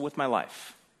gospel with my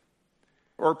life.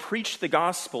 Or preach the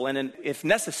gospel and, if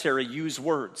necessary, use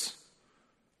words.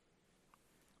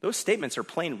 Those statements are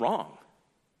plain wrong.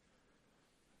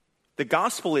 The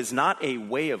gospel is not a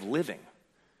way of living.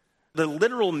 The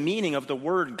literal meaning of the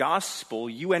word gospel,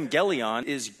 euangelion,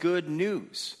 is good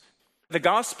news. The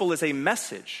gospel is a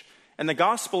message, and the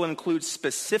gospel includes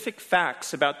specific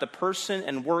facts about the person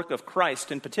and work of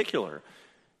Christ in particular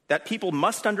that people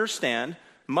must understand,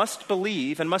 must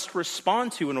believe, and must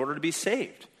respond to in order to be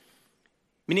saved.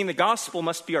 Meaning the gospel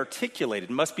must be articulated,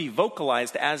 must be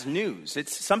vocalized as news.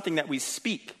 It's something that we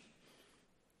speak.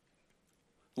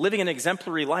 Living an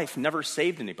exemplary life never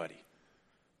saved anybody.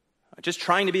 Just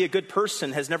trying to be a good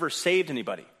person has never saved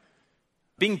anybody.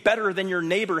 Being better than your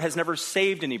neighbor has never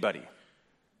saved anybody.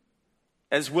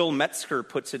 As Will Metzger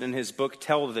puts it in his book,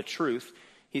 Tell the Truth,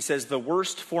 he says, the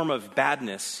worst form of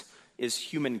badness is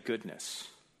human goodness,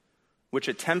 which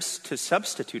attempts to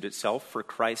substitute itself for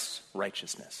Christ's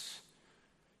righteousness.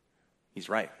 He's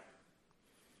right.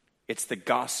 It's the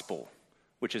gospel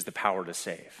which is the power to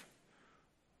save.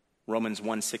 Romans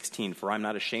 1:16, for I'm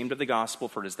not ashamed of the gospel,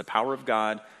 for it is the power of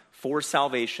God for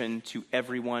salvation to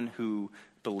everyone who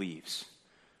believes.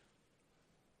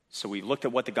 So we looked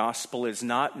at what the gospel is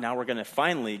not. Now we're going to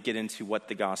finally get into what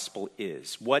the gospel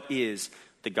is. What is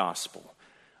the gospel?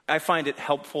 I find it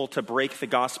helpful to break the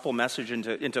gospel message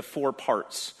into 4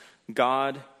 parts: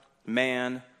 God,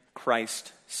 man,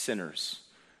 Christ, sinners.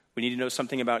 We need to know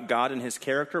something about God and his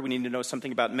character. We need to know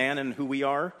something about man and who we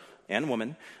are and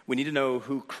woman. We need to know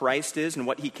who Christ is and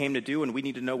what he came to do, and we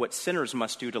need to know what sinners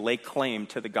must do to lay claim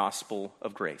to the gospel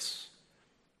of grace.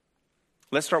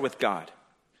 Let's start with God.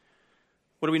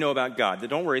 What do we know about God?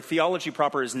 Don't worry, theology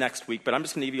proper is next week, but I'm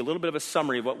just going to give you a little bit of a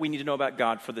summary of what we need to know about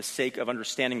God for the sake of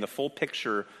understanding the full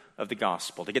picture of the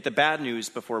gospel, to get the bad news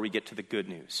before we get to the good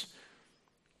news.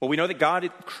 Well, we know that God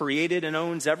created and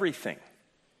owns everything.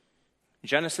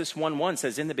 Genesis 1:1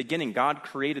 says, in the beginning, God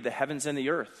created the heavens and the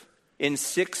earth. In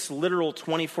 6 literal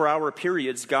 24-hour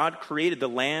periods, God created the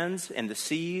lands and the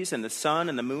seas and the sun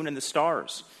and the moon and the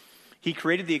stars. He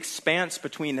created the expanse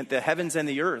between the heavens and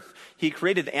the earth. He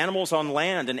created animals on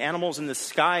land and animals in the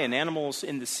sky and animals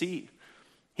in the sea.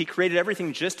 He created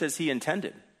everything just as he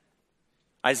intended.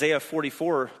 Isaiah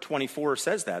 44:24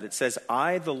 says that. It says,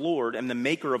 I, the Lord, am the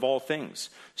maker of all things,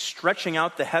 stretching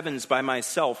out the heavens by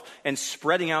myself and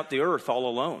spreading out the earth all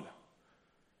alone.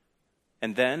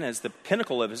 And then, as the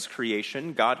pinnacle of his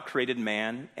creation, God created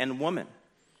man and woman.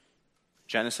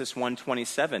 Genesis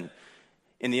 1:27,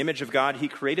 in the image of God, he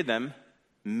created them,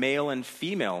 male and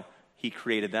female, he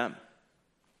created them.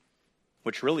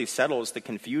 Which really settles the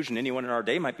confusion anyone in our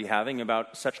day might be having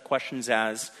about such questions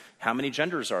as, how many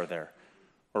genders are there?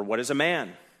 Or what is a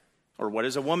man? Or what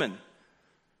is a woman?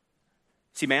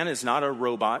 See, man is not a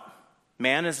robot.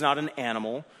 Man is not an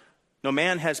animal. No,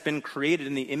 man has been created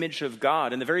in the image of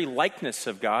God, in the very likeness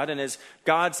of God. And as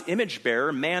God's image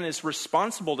bearer, man is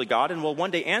responsible to God and will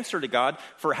one day answer to God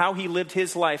for how he lived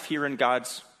his life here in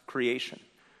God's creation.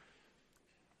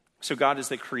 So God is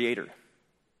the creator.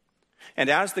 And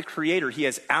as the creator, he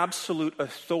has absolute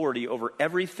authority over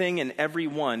everything and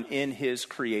everyone in his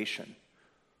creation.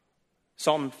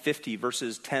 Psalm 50,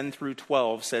 verses 10 through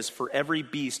 12 says, for every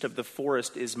beast of the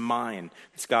forest is mine.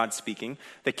 It's God speaking.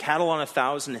 The cattle on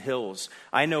 1,000 hills.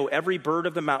 I know every bird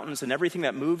of the mountains and everything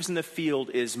that moves in the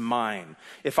field is mine.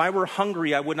 If I were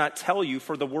hungry, I would not tell you,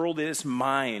 for the world is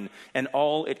mine and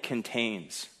all it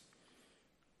contains.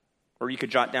 Or you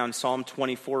could jot down Psalm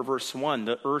 24, verse 1.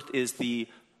 The earth is the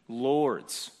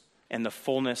Lord's and the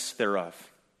fullness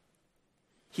thereof.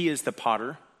 He is the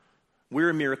potter.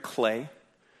 We're mere clay.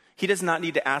 He does not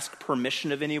need to ask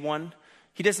permission of anyone.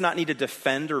 He does not need to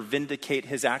defend or vindicate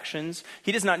his actions.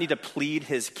 He does not need to plead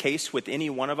his case with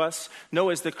any one of us. No,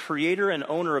 as the creator and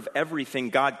owner of everything,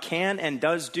 God can and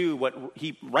does do what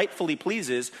he rightfully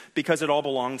pleases because it all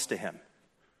belongs to him.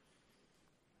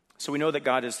 So we know that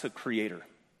God is the creator.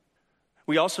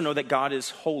 We also know that God is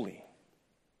holy.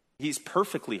 He's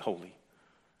perfectly holy.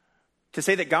 To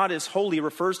say that God is holy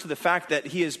refers to the fact that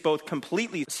he is both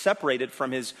completely separated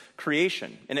from his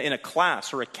creation in a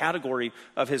class or a category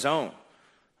of his own.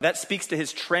 That speaks to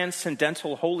his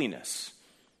transcendental holiness.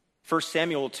 1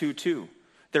 Samuel 2:2,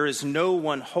 there is no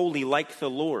one holy like the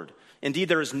Lord. Indeed,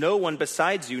 there is no one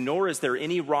besides you, nor is there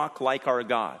any rock like our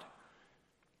God.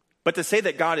 But to say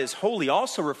that God is holy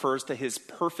also refers to his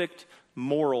perfect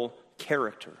moral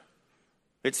character.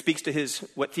 It speaks to his,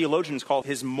 what theologians call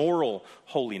his moral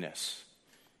holiness.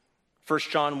 1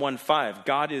 John 1:5,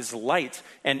 God is light,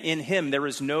 and in him there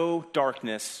is no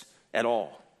darkness at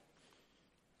all.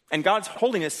 And God's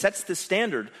holiness sets the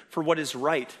standard for what is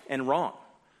right and wrong.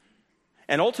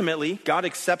 And ultimately, God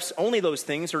accepts only those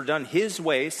things that are done his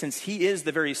way, since he is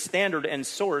the very standard and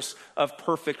source of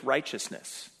perfect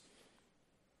righteousness.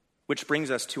 Which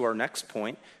brings us to our next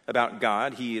point about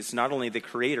God. He is not only the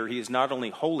creator, he is not only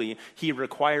holy, he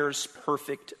requires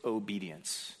perfect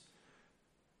obedience.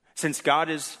 Since God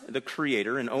is the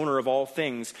creator and owner of all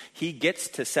things, he gets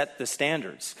to set the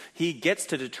standards. He gets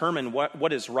to determine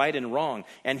what is right and wrong,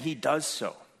 and he does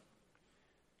so.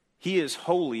 He is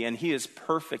holy and he is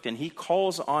perfect, and he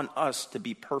calls on us to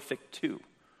be perfect too.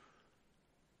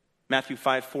 Matthew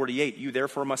 5:48, you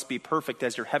therefore must be perfect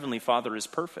as your heavenly Father is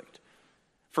perfect.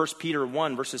 1 Peter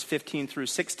 1, verses 15 through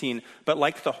 16, but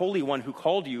like the Holy One who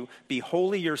called you, be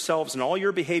holy yourselves in all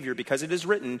your behavior, because it is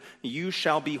written, you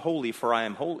shall be holy, for I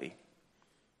am holy.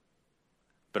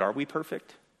 But are we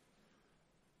perfect?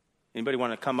 Anybody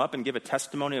want to come up and give a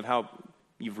testimony of how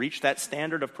you've reached that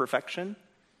standard of perfection?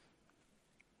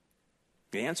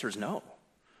 The answer is no.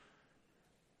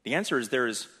 The answer is there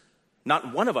is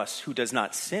not one of us who does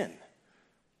not sin.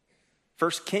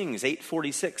 1 Kings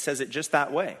 8:46 says it just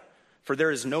that way. for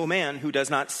there is no man who does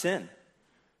not sin.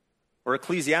 Or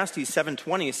Ecclesiastes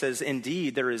 7:20 says,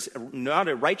 indeed, there is not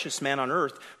a righteous man on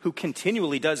earth who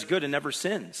continually does good and never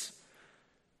sins.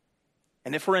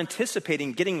 And if we're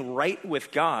anticipating getting right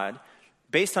with God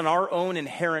based on our own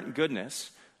inherent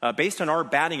goodness, based on our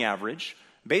batting average,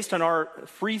 based on our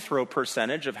free throw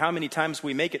percentage of how many times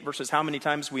we make it versus how many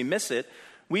times we miss it,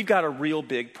 we've got a real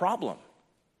big problem.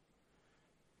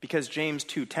 Because James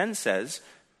 2:10 says,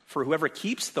 for whoever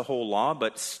keeps the whole law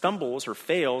but stumbles or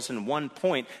fails in one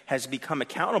point has become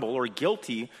accountable or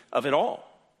guilty of it all.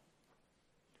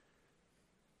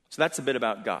 So that's a bit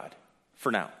about God for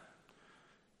now.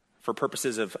 For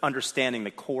purposes of understanding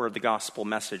the core of the gospel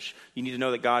message, you need to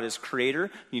know that God is creator,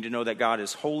 you need to know that God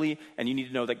is holy, and you need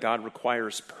to know that God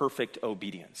requires perfect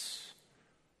obedience.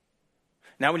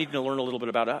 Now we need to learn a little bit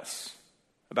about us,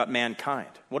 about mankind.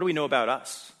 What do we know about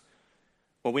us?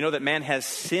 Well, we know that man has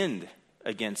sinned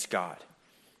against God.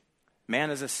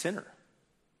 Man is a sinner.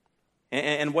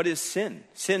 And what is sin?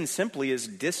 Sin simply is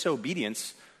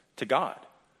disobedience to God,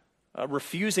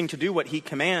 refusing to do what he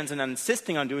commands and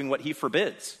insisting on doing what he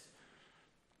forbids.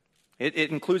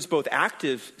 It includes both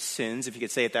active sins, if you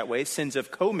could say it that way, sins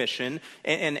of commission,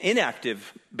 and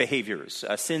inactive behaviors,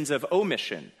 sins of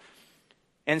omission.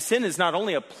 And sin is not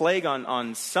only a plague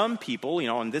on some people,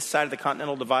 on this side of the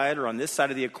continental divide or on this side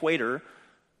of the equator.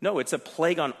 No, it's a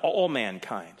plague on all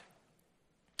mankind.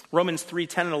 Romans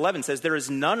 3:10 and 11 says, there is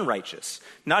none righteous,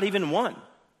 not even one.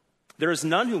 There is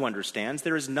none who understands.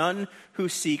 There is none who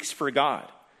seeks for God.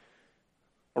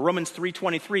 Or Romans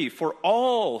 3:23, for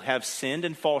all have sinned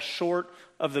and fall short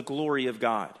of the glory of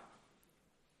God.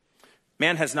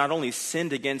 Man has not only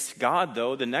sinned against God,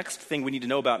 though. The next thing we need to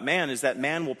know about man is that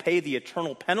man will pay the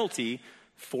eternal penalty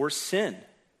for sin.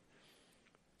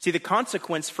 See, the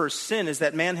consequence for sin is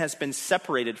that man has been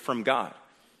separated from God.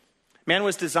 Man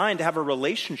was designed to have a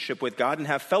relationship with God and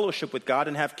have fellowship with God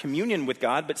and have communion with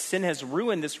God, but sin has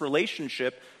ruined this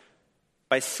relationship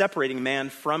by separating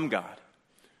man from God.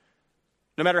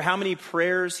 No matter how many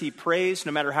prayers he prays,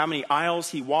 no matter how many aisles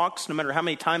he walks, no matter how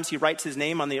many times he writes his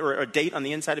name or a date on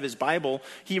the inside of his Bible,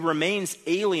 he remains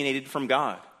alienated from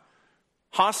God,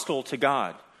 hostile to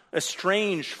God,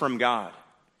 estranged from God.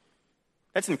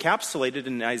 That's encapsulated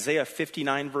in Isaiah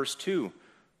 59, verse 2,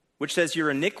 which says,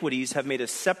 your iniquities have made a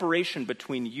separation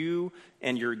between you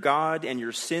and your God, and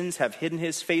your sins have hidden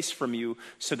his face from you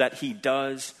so that he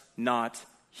does not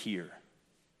hear.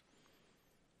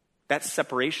 That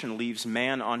separation leaves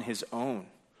man on his own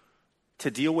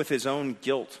to deal with his own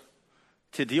guilt,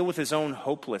 to deal with his own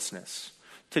hopelessness,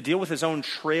 to deal with his own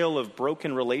trail of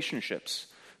broken relationships,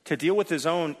 to deal with his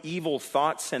own evil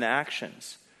thoughts and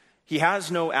actions. He has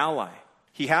no ally.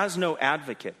 He has no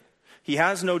advocate. He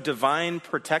has no divine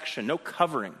protection, no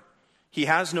covering. He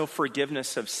has no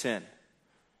forgiveness of sin.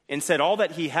 Instead, all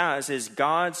that he has is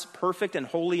God's perfect and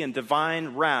holy and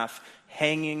divine wrath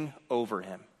hanging over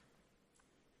him.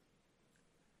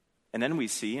 And then we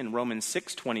see in Romans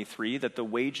 6:23 that the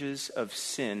wages of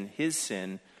sin, his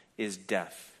sin, is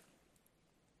death.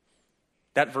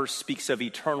 That verse speaks of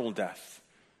eternal death,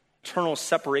 eternal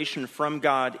separation from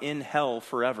God in hell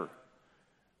forever.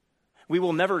 We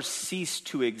will never cease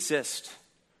to exist.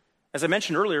 As I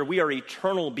mentioned earlier, we are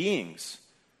eternal beings.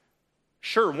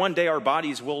 Sure, one day our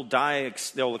bodies will die,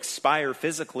 they'll expire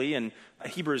physically, and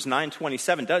Hebrews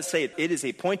 9:27 does say it is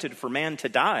appointed for man to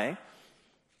die.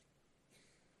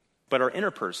 But our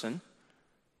inner person,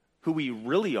 who we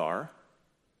really are,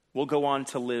 will go on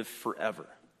to live forever.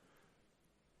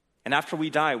 And after we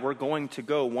die, we're going to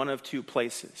go one of two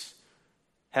places,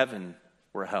 heaven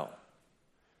or hell.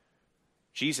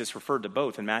 Jesus referred to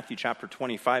both in Matthew chapter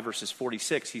 25, verses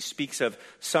 46. He speaks of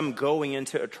some going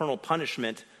into eternal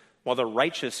punishment while the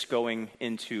righteous going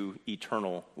into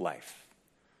eternal life.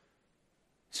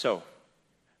 So,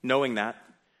 knowing that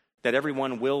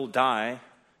everyone will die,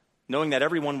 knowing that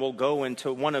everyone will go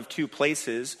into one of two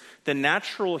places, the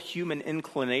natural human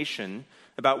inclination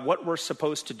about what we're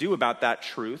supposed to do about that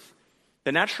truth,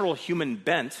 the natural human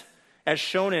bent, as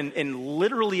shown in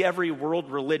literally every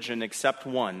world religion except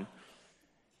one,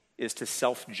 is to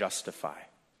self-justify,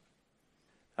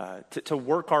 to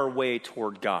work our way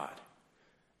toward God,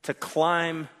 to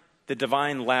climb the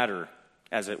divine ladder,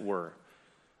 as it were.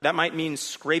 That might mean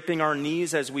scraping our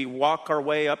knees as we walk our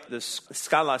way up the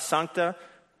Scala Sancta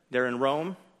there in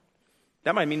Rome.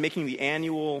 That might mean making the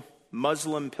annual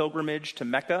Muslim pilgrimage to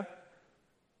Mecca.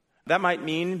 That might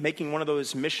mean making one of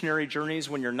those missionary journeys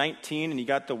when you're 19 and you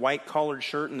got the white collared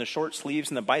shirt and the short sleeves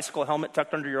and the bicycle helmet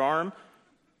tucked under your arm.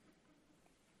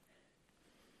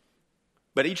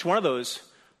 But each one of those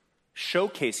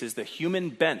showcases the human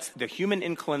bent, the human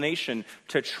inclination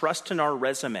to trust in our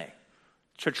resume,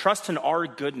 to trust in our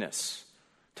goodness,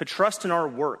 to trust in our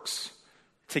works,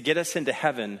 to get us into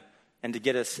heaven and to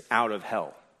get us out of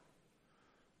hell.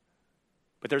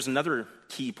 But there's another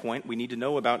key point we need to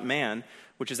know about man,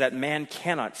 which is that man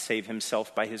cannot save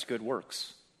himself by his good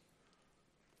works.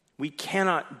 We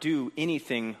cannot do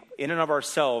anything in and of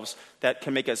ourselves that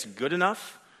can make us good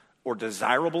enough or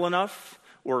desirable enough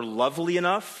or lovely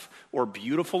enough or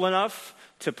beautiful enough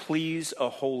to please a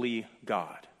holy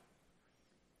God.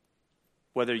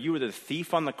 Whether you are the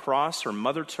thief on the cross or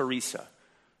Mother Teresa,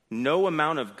 no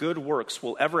amount of good works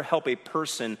will ever help a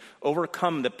person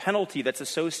overcome the penalty that's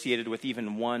associated with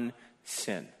even one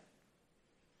sin.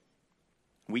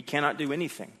 We cannot do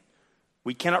anything.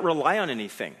 We cannot rely on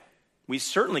anything. We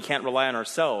certainly can't rely on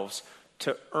ourselves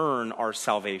to earn our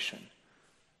salvation.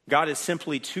 God is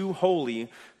simply too holy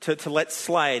to let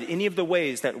slide any of the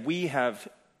ways that we have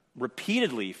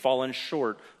repeatedly fallen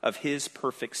short of his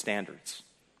perfect standards.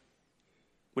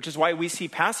 Which is why we see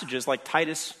passages like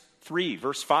Titus 3,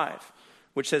 verse 5,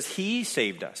 which says, he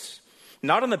saved us,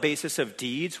 not on the basis of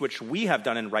deeds which we have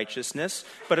done in righteousness,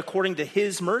 but according to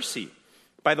his mercy,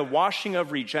 by the washing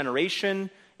of regeneration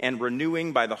and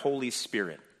renewing by the Holy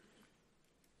Spirit.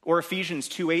 Or Ephesians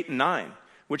 2, 8 and 9,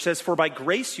 which says, for by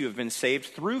grace you have been saved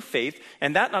through faith,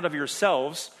 and that not of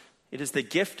yourselves, it is the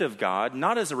gift of God,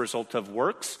 not as a result of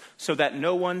works, so that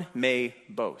no one may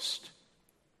boast.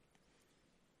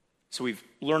 So we've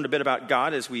learned a bit about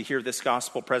God as we hear this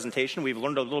gospel presentation. We've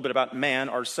learned a little bit about man,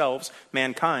 ourselves,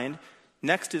 mankind.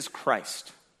 Next is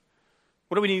Christ.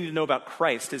 What do we need to know about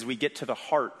Christ as we get to the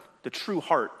heart, the true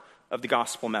heart of the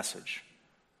gospel message?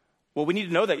 Well, we need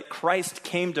to know that Christ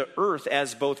came to earth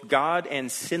as both God and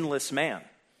sinless man.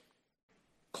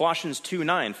 Colossians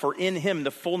 2:9, for in him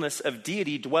the fullness of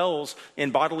deity dwells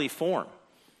in bodily form.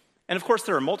 And of course,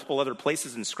 there are multiple other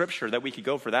places in Scripture that we could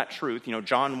go for that truth.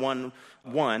 John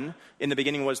 1:1, in the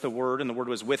beginning was the Word, and the Word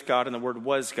was with God, and the Word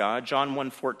was God. John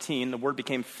 1:14, the Word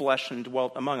became flesh and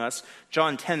dwelt among us.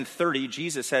 John 10:30,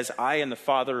 Jesus says, I and the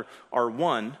Father are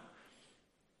one.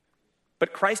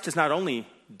 But Christ is not only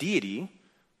deity,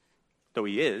 though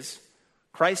he is.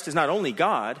 Christ is not only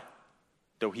God,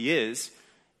 though he is.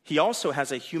 He also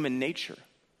has a human nature.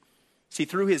 See,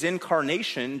 through his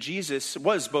incarnation, Jesus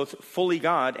was both fully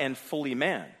God and fully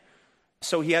man.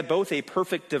 So he had both a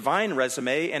perfect divine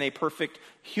resume and a perfect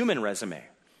human resume.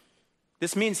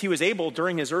 This means he was able,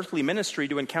 during his earthly ministry,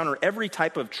 to encounter every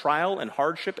type of trial and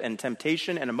hardship and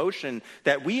temptation and emotion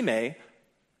that we may,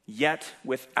 yet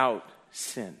without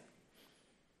sin.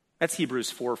 That's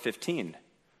Hebrews 4:15.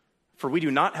 For we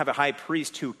do not have a high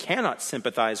priest who cannot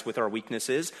sympathize with our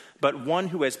weaknesses, but one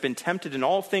who has been tempted in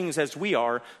all things as we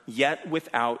are, yet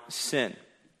without sin.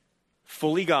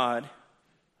 Fully God,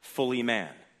 fully man.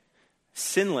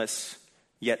 Sinless,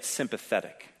 yet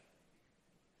sympathetic.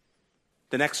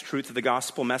 The next truth of the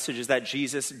gospel message is that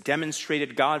Jesus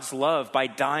demonstrated God's love by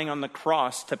dying on the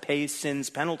cross to pay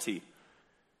sin's penalty.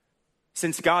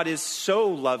 Since God is so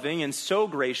loving and so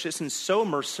gracious and so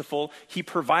merciful, he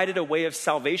provided a way of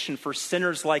salvation for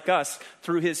sinners like us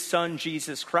through his Son,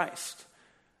 Jesus Christ.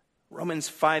 Romans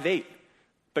 5:8.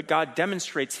 But God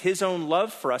demonstrates his own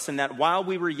love for us in that while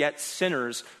we were yet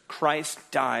sinners, Christ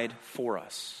died for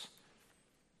us.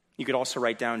 You could also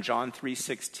write down John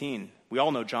 3:16. We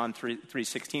all know John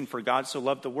 3:16. For God so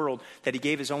loved the world that he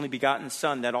gave his only begotten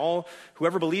Son, that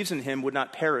whoever believes in him would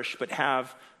not perish but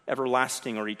have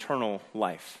everlasting or eternal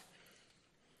life.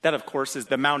 That, of course, is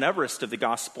the Mount Everest of the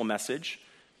gospel message,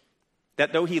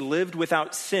 that though he lived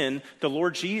without sin, the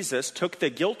Lord Jesus took the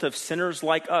guilt of sinners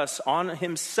like us on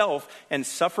himself and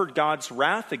suffered God's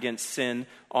wrath against sin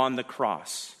on the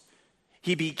cross.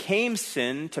 He became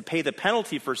sin to pay the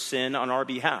penalty for sin on our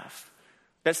behalf.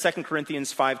 That's 2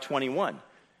 Corinthians 5:21.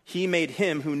 He made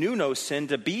him who knew no sin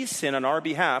to be sin on our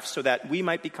behalf so that we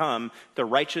might become the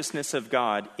righteousness of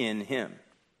God in him.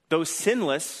 Though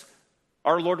sinless,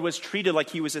 our Lord was treated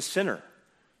like he was a sinner.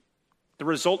 The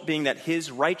result being that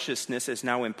his righteousness is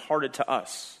now imparted to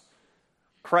us.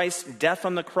 Christ's death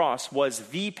on the cross was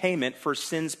the payment for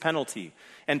sin's penalty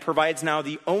and provides now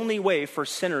the only way for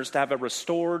sinners to have a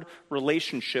restored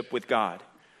relationship with God.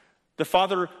 The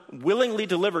Father willingly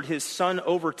delivered his Son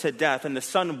over to death, and the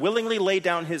Son willingly laid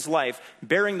down his life,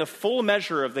 bearing the full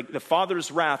measure of the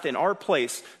Father's wrath in our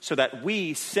place so that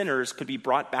we, sinners, could be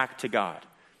brought back to God.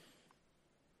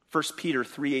 1 Peter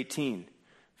 3:18,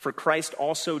 for Christ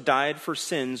also died for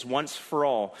sins once for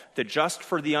all, the just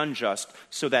for the unjust,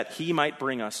 so that he might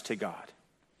bring us to God.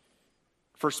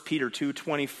 1 Peter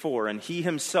 2:24, and he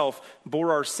himself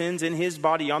bore our sins in his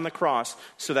body on the cross,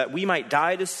 so that we might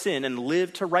die to sin and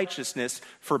live to righteousness,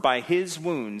 for by his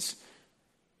wounds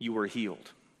you were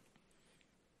healed.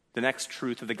 the next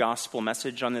truth of the gospel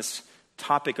message on this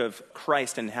topic of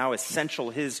Christ and how essential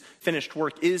his finished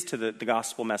work is to the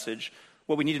gospel message,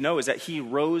 what we need to know is that he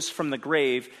rose from the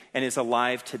grave and is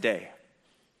alive today.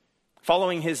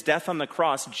 Following his death on the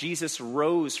cross, Jesus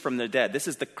rose from the dead. This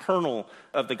is the kernel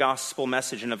of the gospel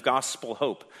message and of gospel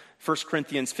hope. 1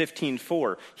 Corinthians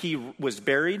 15:4, he was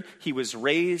buried, he was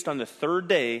raised on the third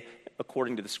day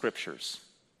according to the scriptures.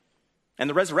 And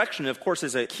the resurrection, of course,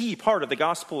 is a key part of the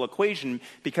gospel equation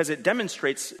because it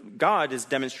demonstrates, God is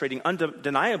demonstrating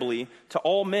undeniably to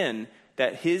all men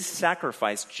that his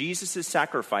sacrifice, Jesus'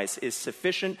 sacrifice, is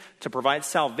sufficient to provide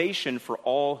salvation for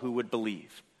all who would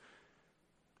believe.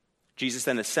 Jesus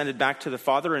then ascended back to the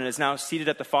Father and is now seated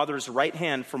at the Father's right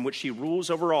hand, from which he rules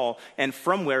over all and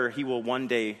from where he will one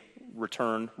day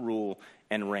return, rule,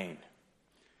 and reign.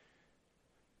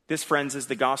 This, friends, is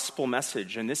the gospel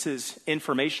message, and this is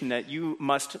information that you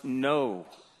must know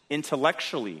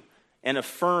intellectually and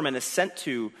affirm and assent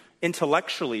to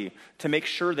intellectually to make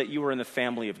sure that you are in the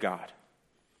family of God.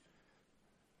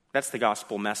 That's the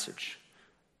gospel message.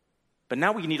 But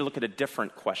now we need to look at a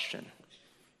different question,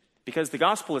 because the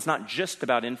gospel is not just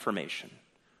about information.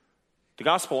 The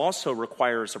gospel also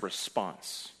requires a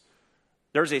response.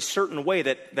 There's a certain way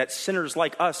that sinners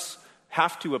like us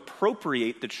have to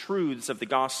appropriate the truths of the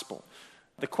gospel.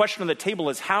 The question on the table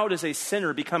is, how does a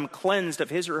sinner become cleansed of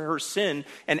his or her sin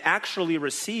and actually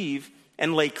receive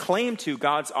and lay claim to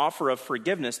God's offer of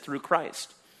forgiveness through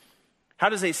Christ? How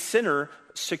does a sinner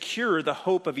secure the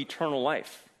hope of eternal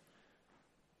life?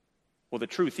 Well, the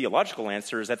true theological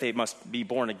answer is that they must be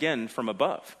born again from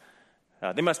above.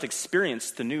 They must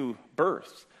experience the new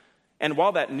birth. And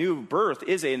while that new birth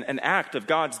is an act of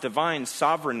God's divine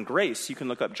sovereign grace, you can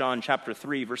look up John chapter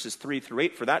 3, verses 3 through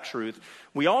 8 for that truth,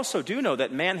 we also do know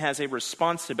that man has a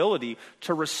responsibility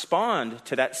to respond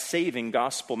to that saving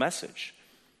gospel message.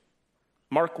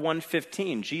 Mark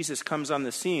 1:15, Jesus comes on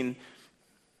the scene,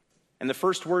 and the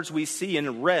first words we see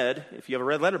in red, if you have a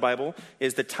red letter Bible,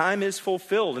 is the time is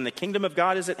fulfilled and the kingdom of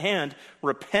God is at hand.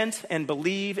 Repent and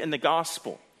believe in the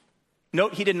gospel.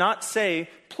 Note, he did not say,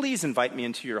 please invite me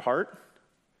into your heart.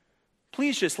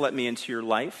 Please just let me into your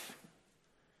life.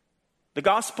 The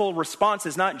gospel response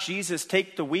is not Jesus,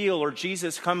 take the wheel, or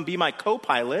Jesus, come be my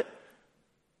co-pilot.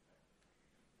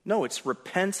 No, it's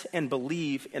repent and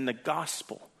believe in the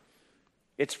gospel.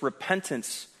 It's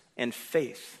repentance and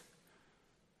faith.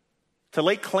 To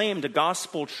lay claim to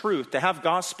gospel truth, to have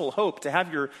gospel hope, to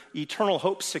have your eternal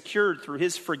hope secured through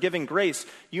his forgiving grace,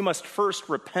 you must first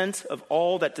repent of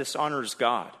all that dishonors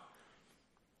God.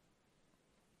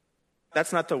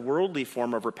 That's not the worldly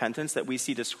form of repentance that we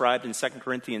see described in 2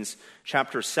 Corinthians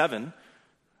chapter 7.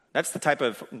 That's the type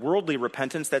of worldly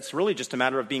repentance that's really just a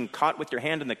matter of being caught with your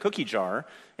hand in the cookie jar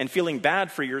and feeling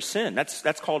bad for your sin.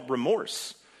 That's called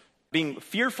remorse, being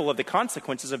fearful of the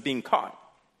consequences of being caught.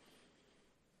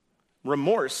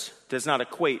 Remorse does not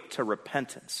equate to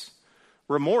repentance.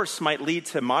 Remorse might lead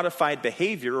to modified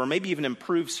behavior or maybe even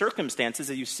improved circumstances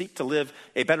as you seek to live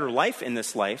a better life in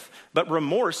this life, but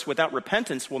remorse without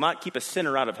repentance will not keep a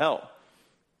sinner out of hell.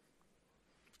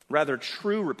 Rather,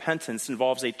 true repentance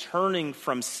involves a turning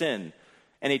from sin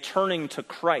and a turning to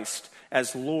Christ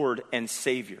as Lord and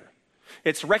Savior.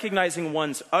 It's recognizing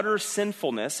one's utter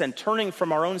sinfulness and turning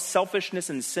from our own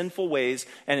selfishness and sinful ways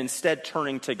and instead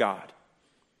turning to God.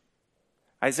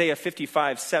 Isaiah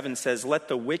 55:7 says, let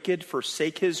the wicked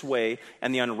forsake his way,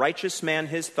 and the unrighteous man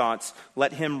his thoughts.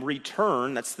 Let him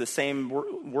return, that's the same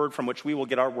word from which we will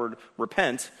get our word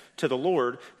repent, to the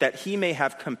Lord, that he may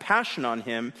have compassion on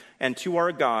him, and to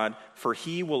our God, for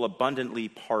he will abundantly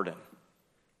pardon.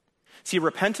 See,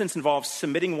 repentance involves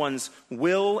submitting one's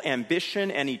will, ambition,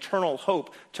 and eternal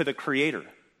hope to the Creator.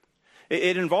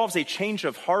 It involves a change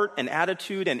of heart and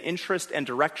attitude and interest and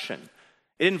direction.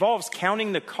 It involves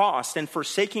counting the cost and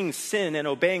forsaking sin and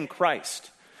obeying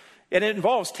Christ. And it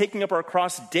involves taking up our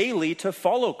cross daily to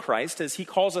follow Christ, as he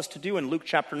calls us to do in Luke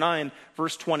chapter 9,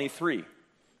 verse 23.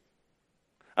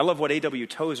 I love what A.W.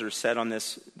 Tozer said on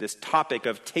this topic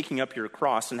of taking up your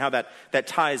cross and how that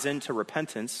ties into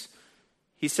repentance.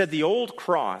 He said, the old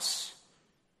cross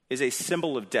is a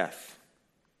symbol of death.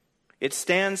 It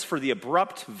stands for the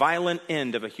abrupt, violent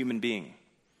end of a human being.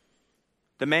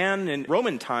 The man in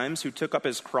Roman times who took up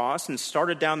his cross and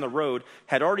started down the road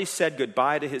had already said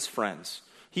goodbye to his friends.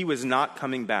 He was not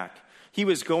coming back. He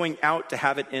was going out to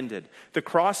have it ended. The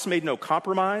cross made no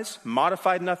compromise,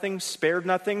 modified nothing, spared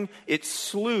nothing. It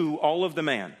slew all of the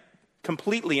man,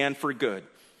 completely and for good.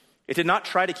 It did not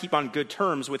try to keep on good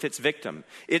terms with its victim.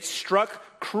 It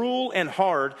struck cruel and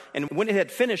hard, and when it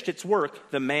had finished its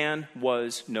work, the man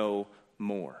was no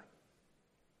more.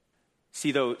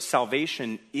 See, though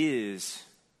salvation is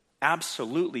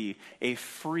absolutely a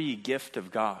free gift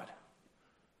of God.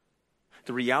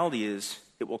 The reality is,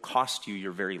 it will cost you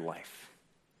your very life.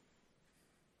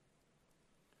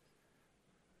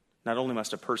 Not only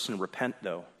must a person repent,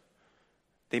 though,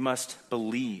 they must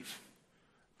believe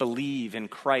in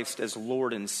Christ as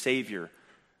Lord and Savior.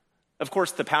 Of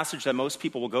course, the passage that most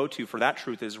people will go to for that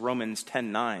truth is Romans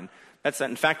 10:9. That's,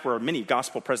 in fact, where many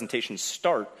gospel presentations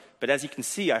start. But as you can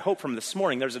see, I hope from this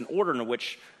morning, there's an order in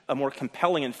which a more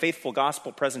compelling and faithful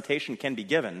gospel presentation can be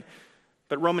given.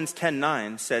 But Romans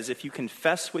 10:9 says, if you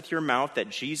confess with your mouth that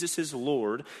Jesus is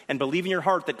Lord and believe in your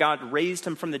heart that God raised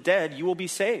him from the dead, you will be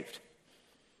saved.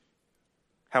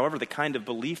 However, the kind of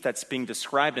belief that's being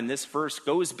described in this verse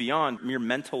goes beyond mere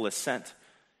mental assent.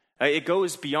 It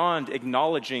goes beyond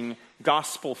acknowledging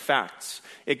gospel facts.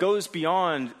 It goes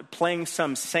beyond playing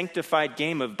some sanctified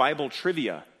game of Bible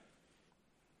trivia,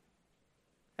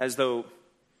 as though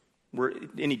we're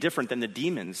any different than the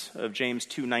demons of James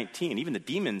 2:19. Even the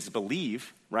demons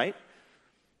believe, right?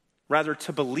 Rather,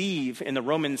 to believe in the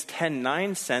Romans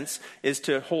 10:9 sense is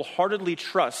to wholeheartedly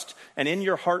trust and in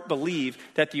your heart believe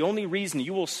that the only reason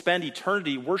you will spend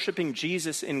eternity worshiping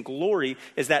Jesus in glory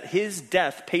is that his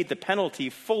death paid the penalty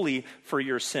fully for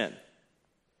your sin.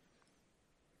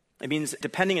 It means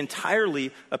depending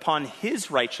entirely upon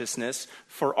his righteousness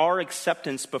for our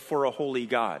acceptance before a holy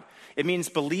God. It means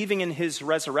believing in his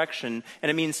resurrection,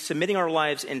 and it means submitting our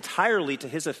lives entirely to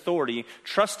his authority,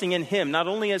 trusting in him not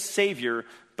only as Savior,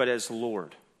 but as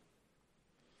Lord.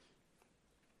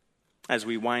 As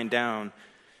we wind down,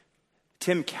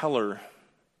 Tim Keller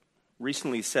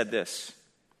recently said this: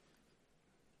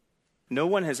 no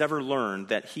one has ever learned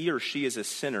that he or she is a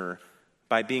sinner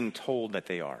by being told that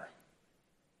they are.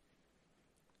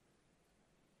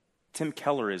 Tim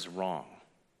Keller is wrong.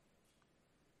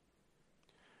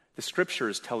 The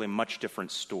scriptures tell a much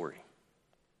different story.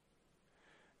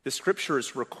 The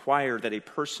scriptures require that a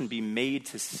person be made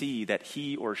to see that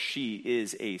he or she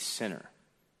is a sinner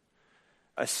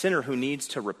who needs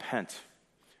to repent,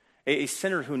 a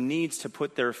sinner who needs to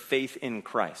put their faith in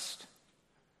Christ.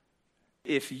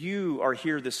 If you are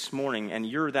here this morning and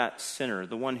you're that sinner,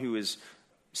 the one who is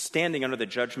standing under the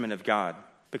judgment of God,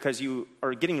 because you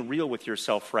are getting real with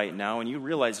yourself right now and you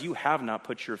realize you have not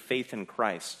put your faith in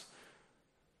Christ,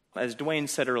 as Dwayne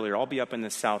said earlier, I'll be up in the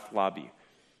south lobby.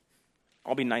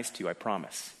 I'll be nice to you, I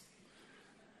promise.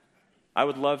 I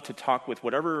would love to talk with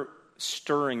whatever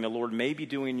stirring the Lord may be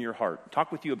doing in your heart.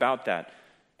 Talk with you about that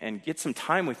and get some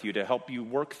time with you to help you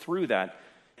work through that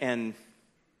and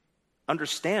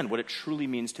understand what it truly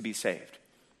means to be saved.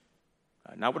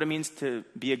 Not what it means to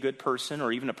be a good person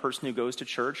or even a person who goes to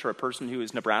church or a person who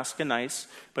is Nebraska nice,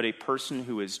 but a person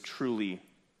who is truly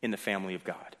in the family of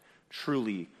God,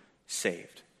 truly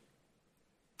saved.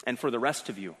 And for the rest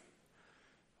of you,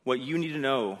 what you need to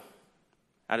know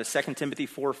out of 2 Timothy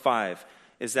 4:5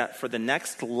 is that for the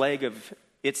next leg of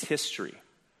its history,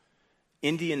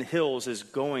 Indian Hills is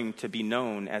going to be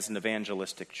known as an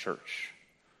evangelistic church.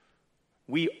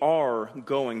 We are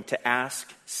going to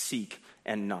ask, seek,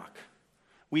 and knock.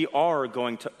 We are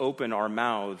going to open our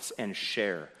mouths and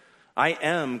share. I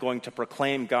am going to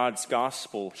proclaim God's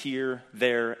gospel here,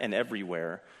 there, and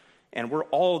everywhere. And we're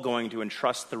all going to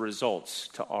entrust the results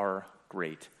to our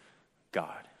great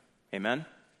God. Amen?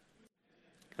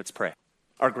 Let's pray.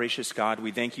 Our gracious God,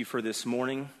 we thank you for this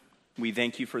morning. We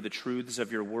thank you for the truths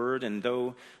of your word. And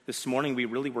though this morning we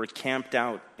really were camped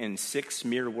out in 6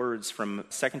 mere words from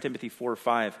 2 Timothy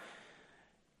 4:5,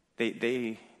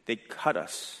 they cut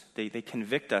us. They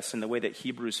convict us in the way that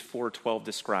Hebrews 4:12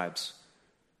 describes.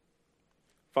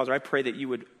 Father, I pray that you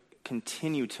would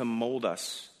continue to mold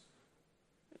us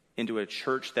into a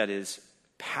church that is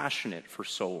passionate for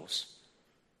souls,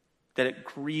 that it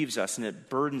grieves us and it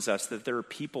burdens us that there are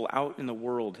people out in the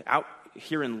world, out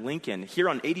here in Lincoln, here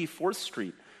on 84th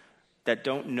Street, that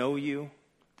don't know you,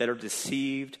 that are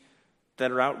deceived,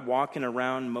 that are out walking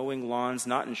around mowing lawns,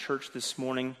 not in church this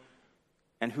morning,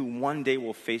 and who one day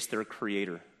will face their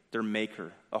Creator, their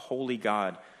Maker, a holy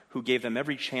God who gave them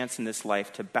every chance in this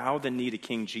life to bow the knee to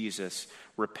King Jesus,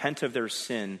 repent of their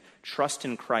sin, trust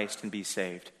in Christ, and be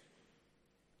saved.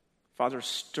 Father,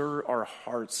 stir our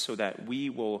hearts so that we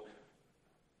will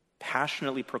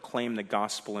passionately proclaim the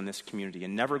gospel in this community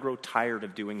and never grow tired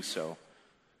of doing so.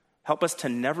 Help us to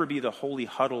never be the holy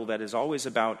huddle that is always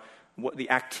about what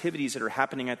the activities that are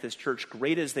happening at this church,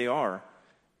 great as they are,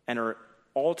 and are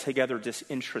altogether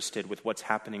disinterested with what's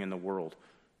happening in the world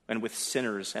and with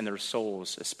sinners and their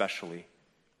souls especially.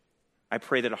 I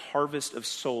pray that a harvest of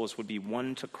souls would be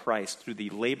won to Christ through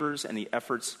the labors and the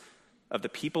efforts of the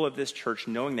people of this church,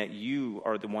 knowing that you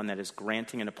are the one that is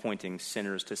granting and appointing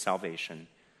sinners to salvation.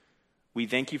 We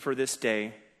thank you for this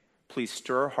day. Please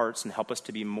stir our hearts and help us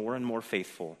to be more and more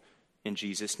faithful. In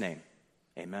Jesus' name,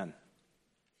 amen.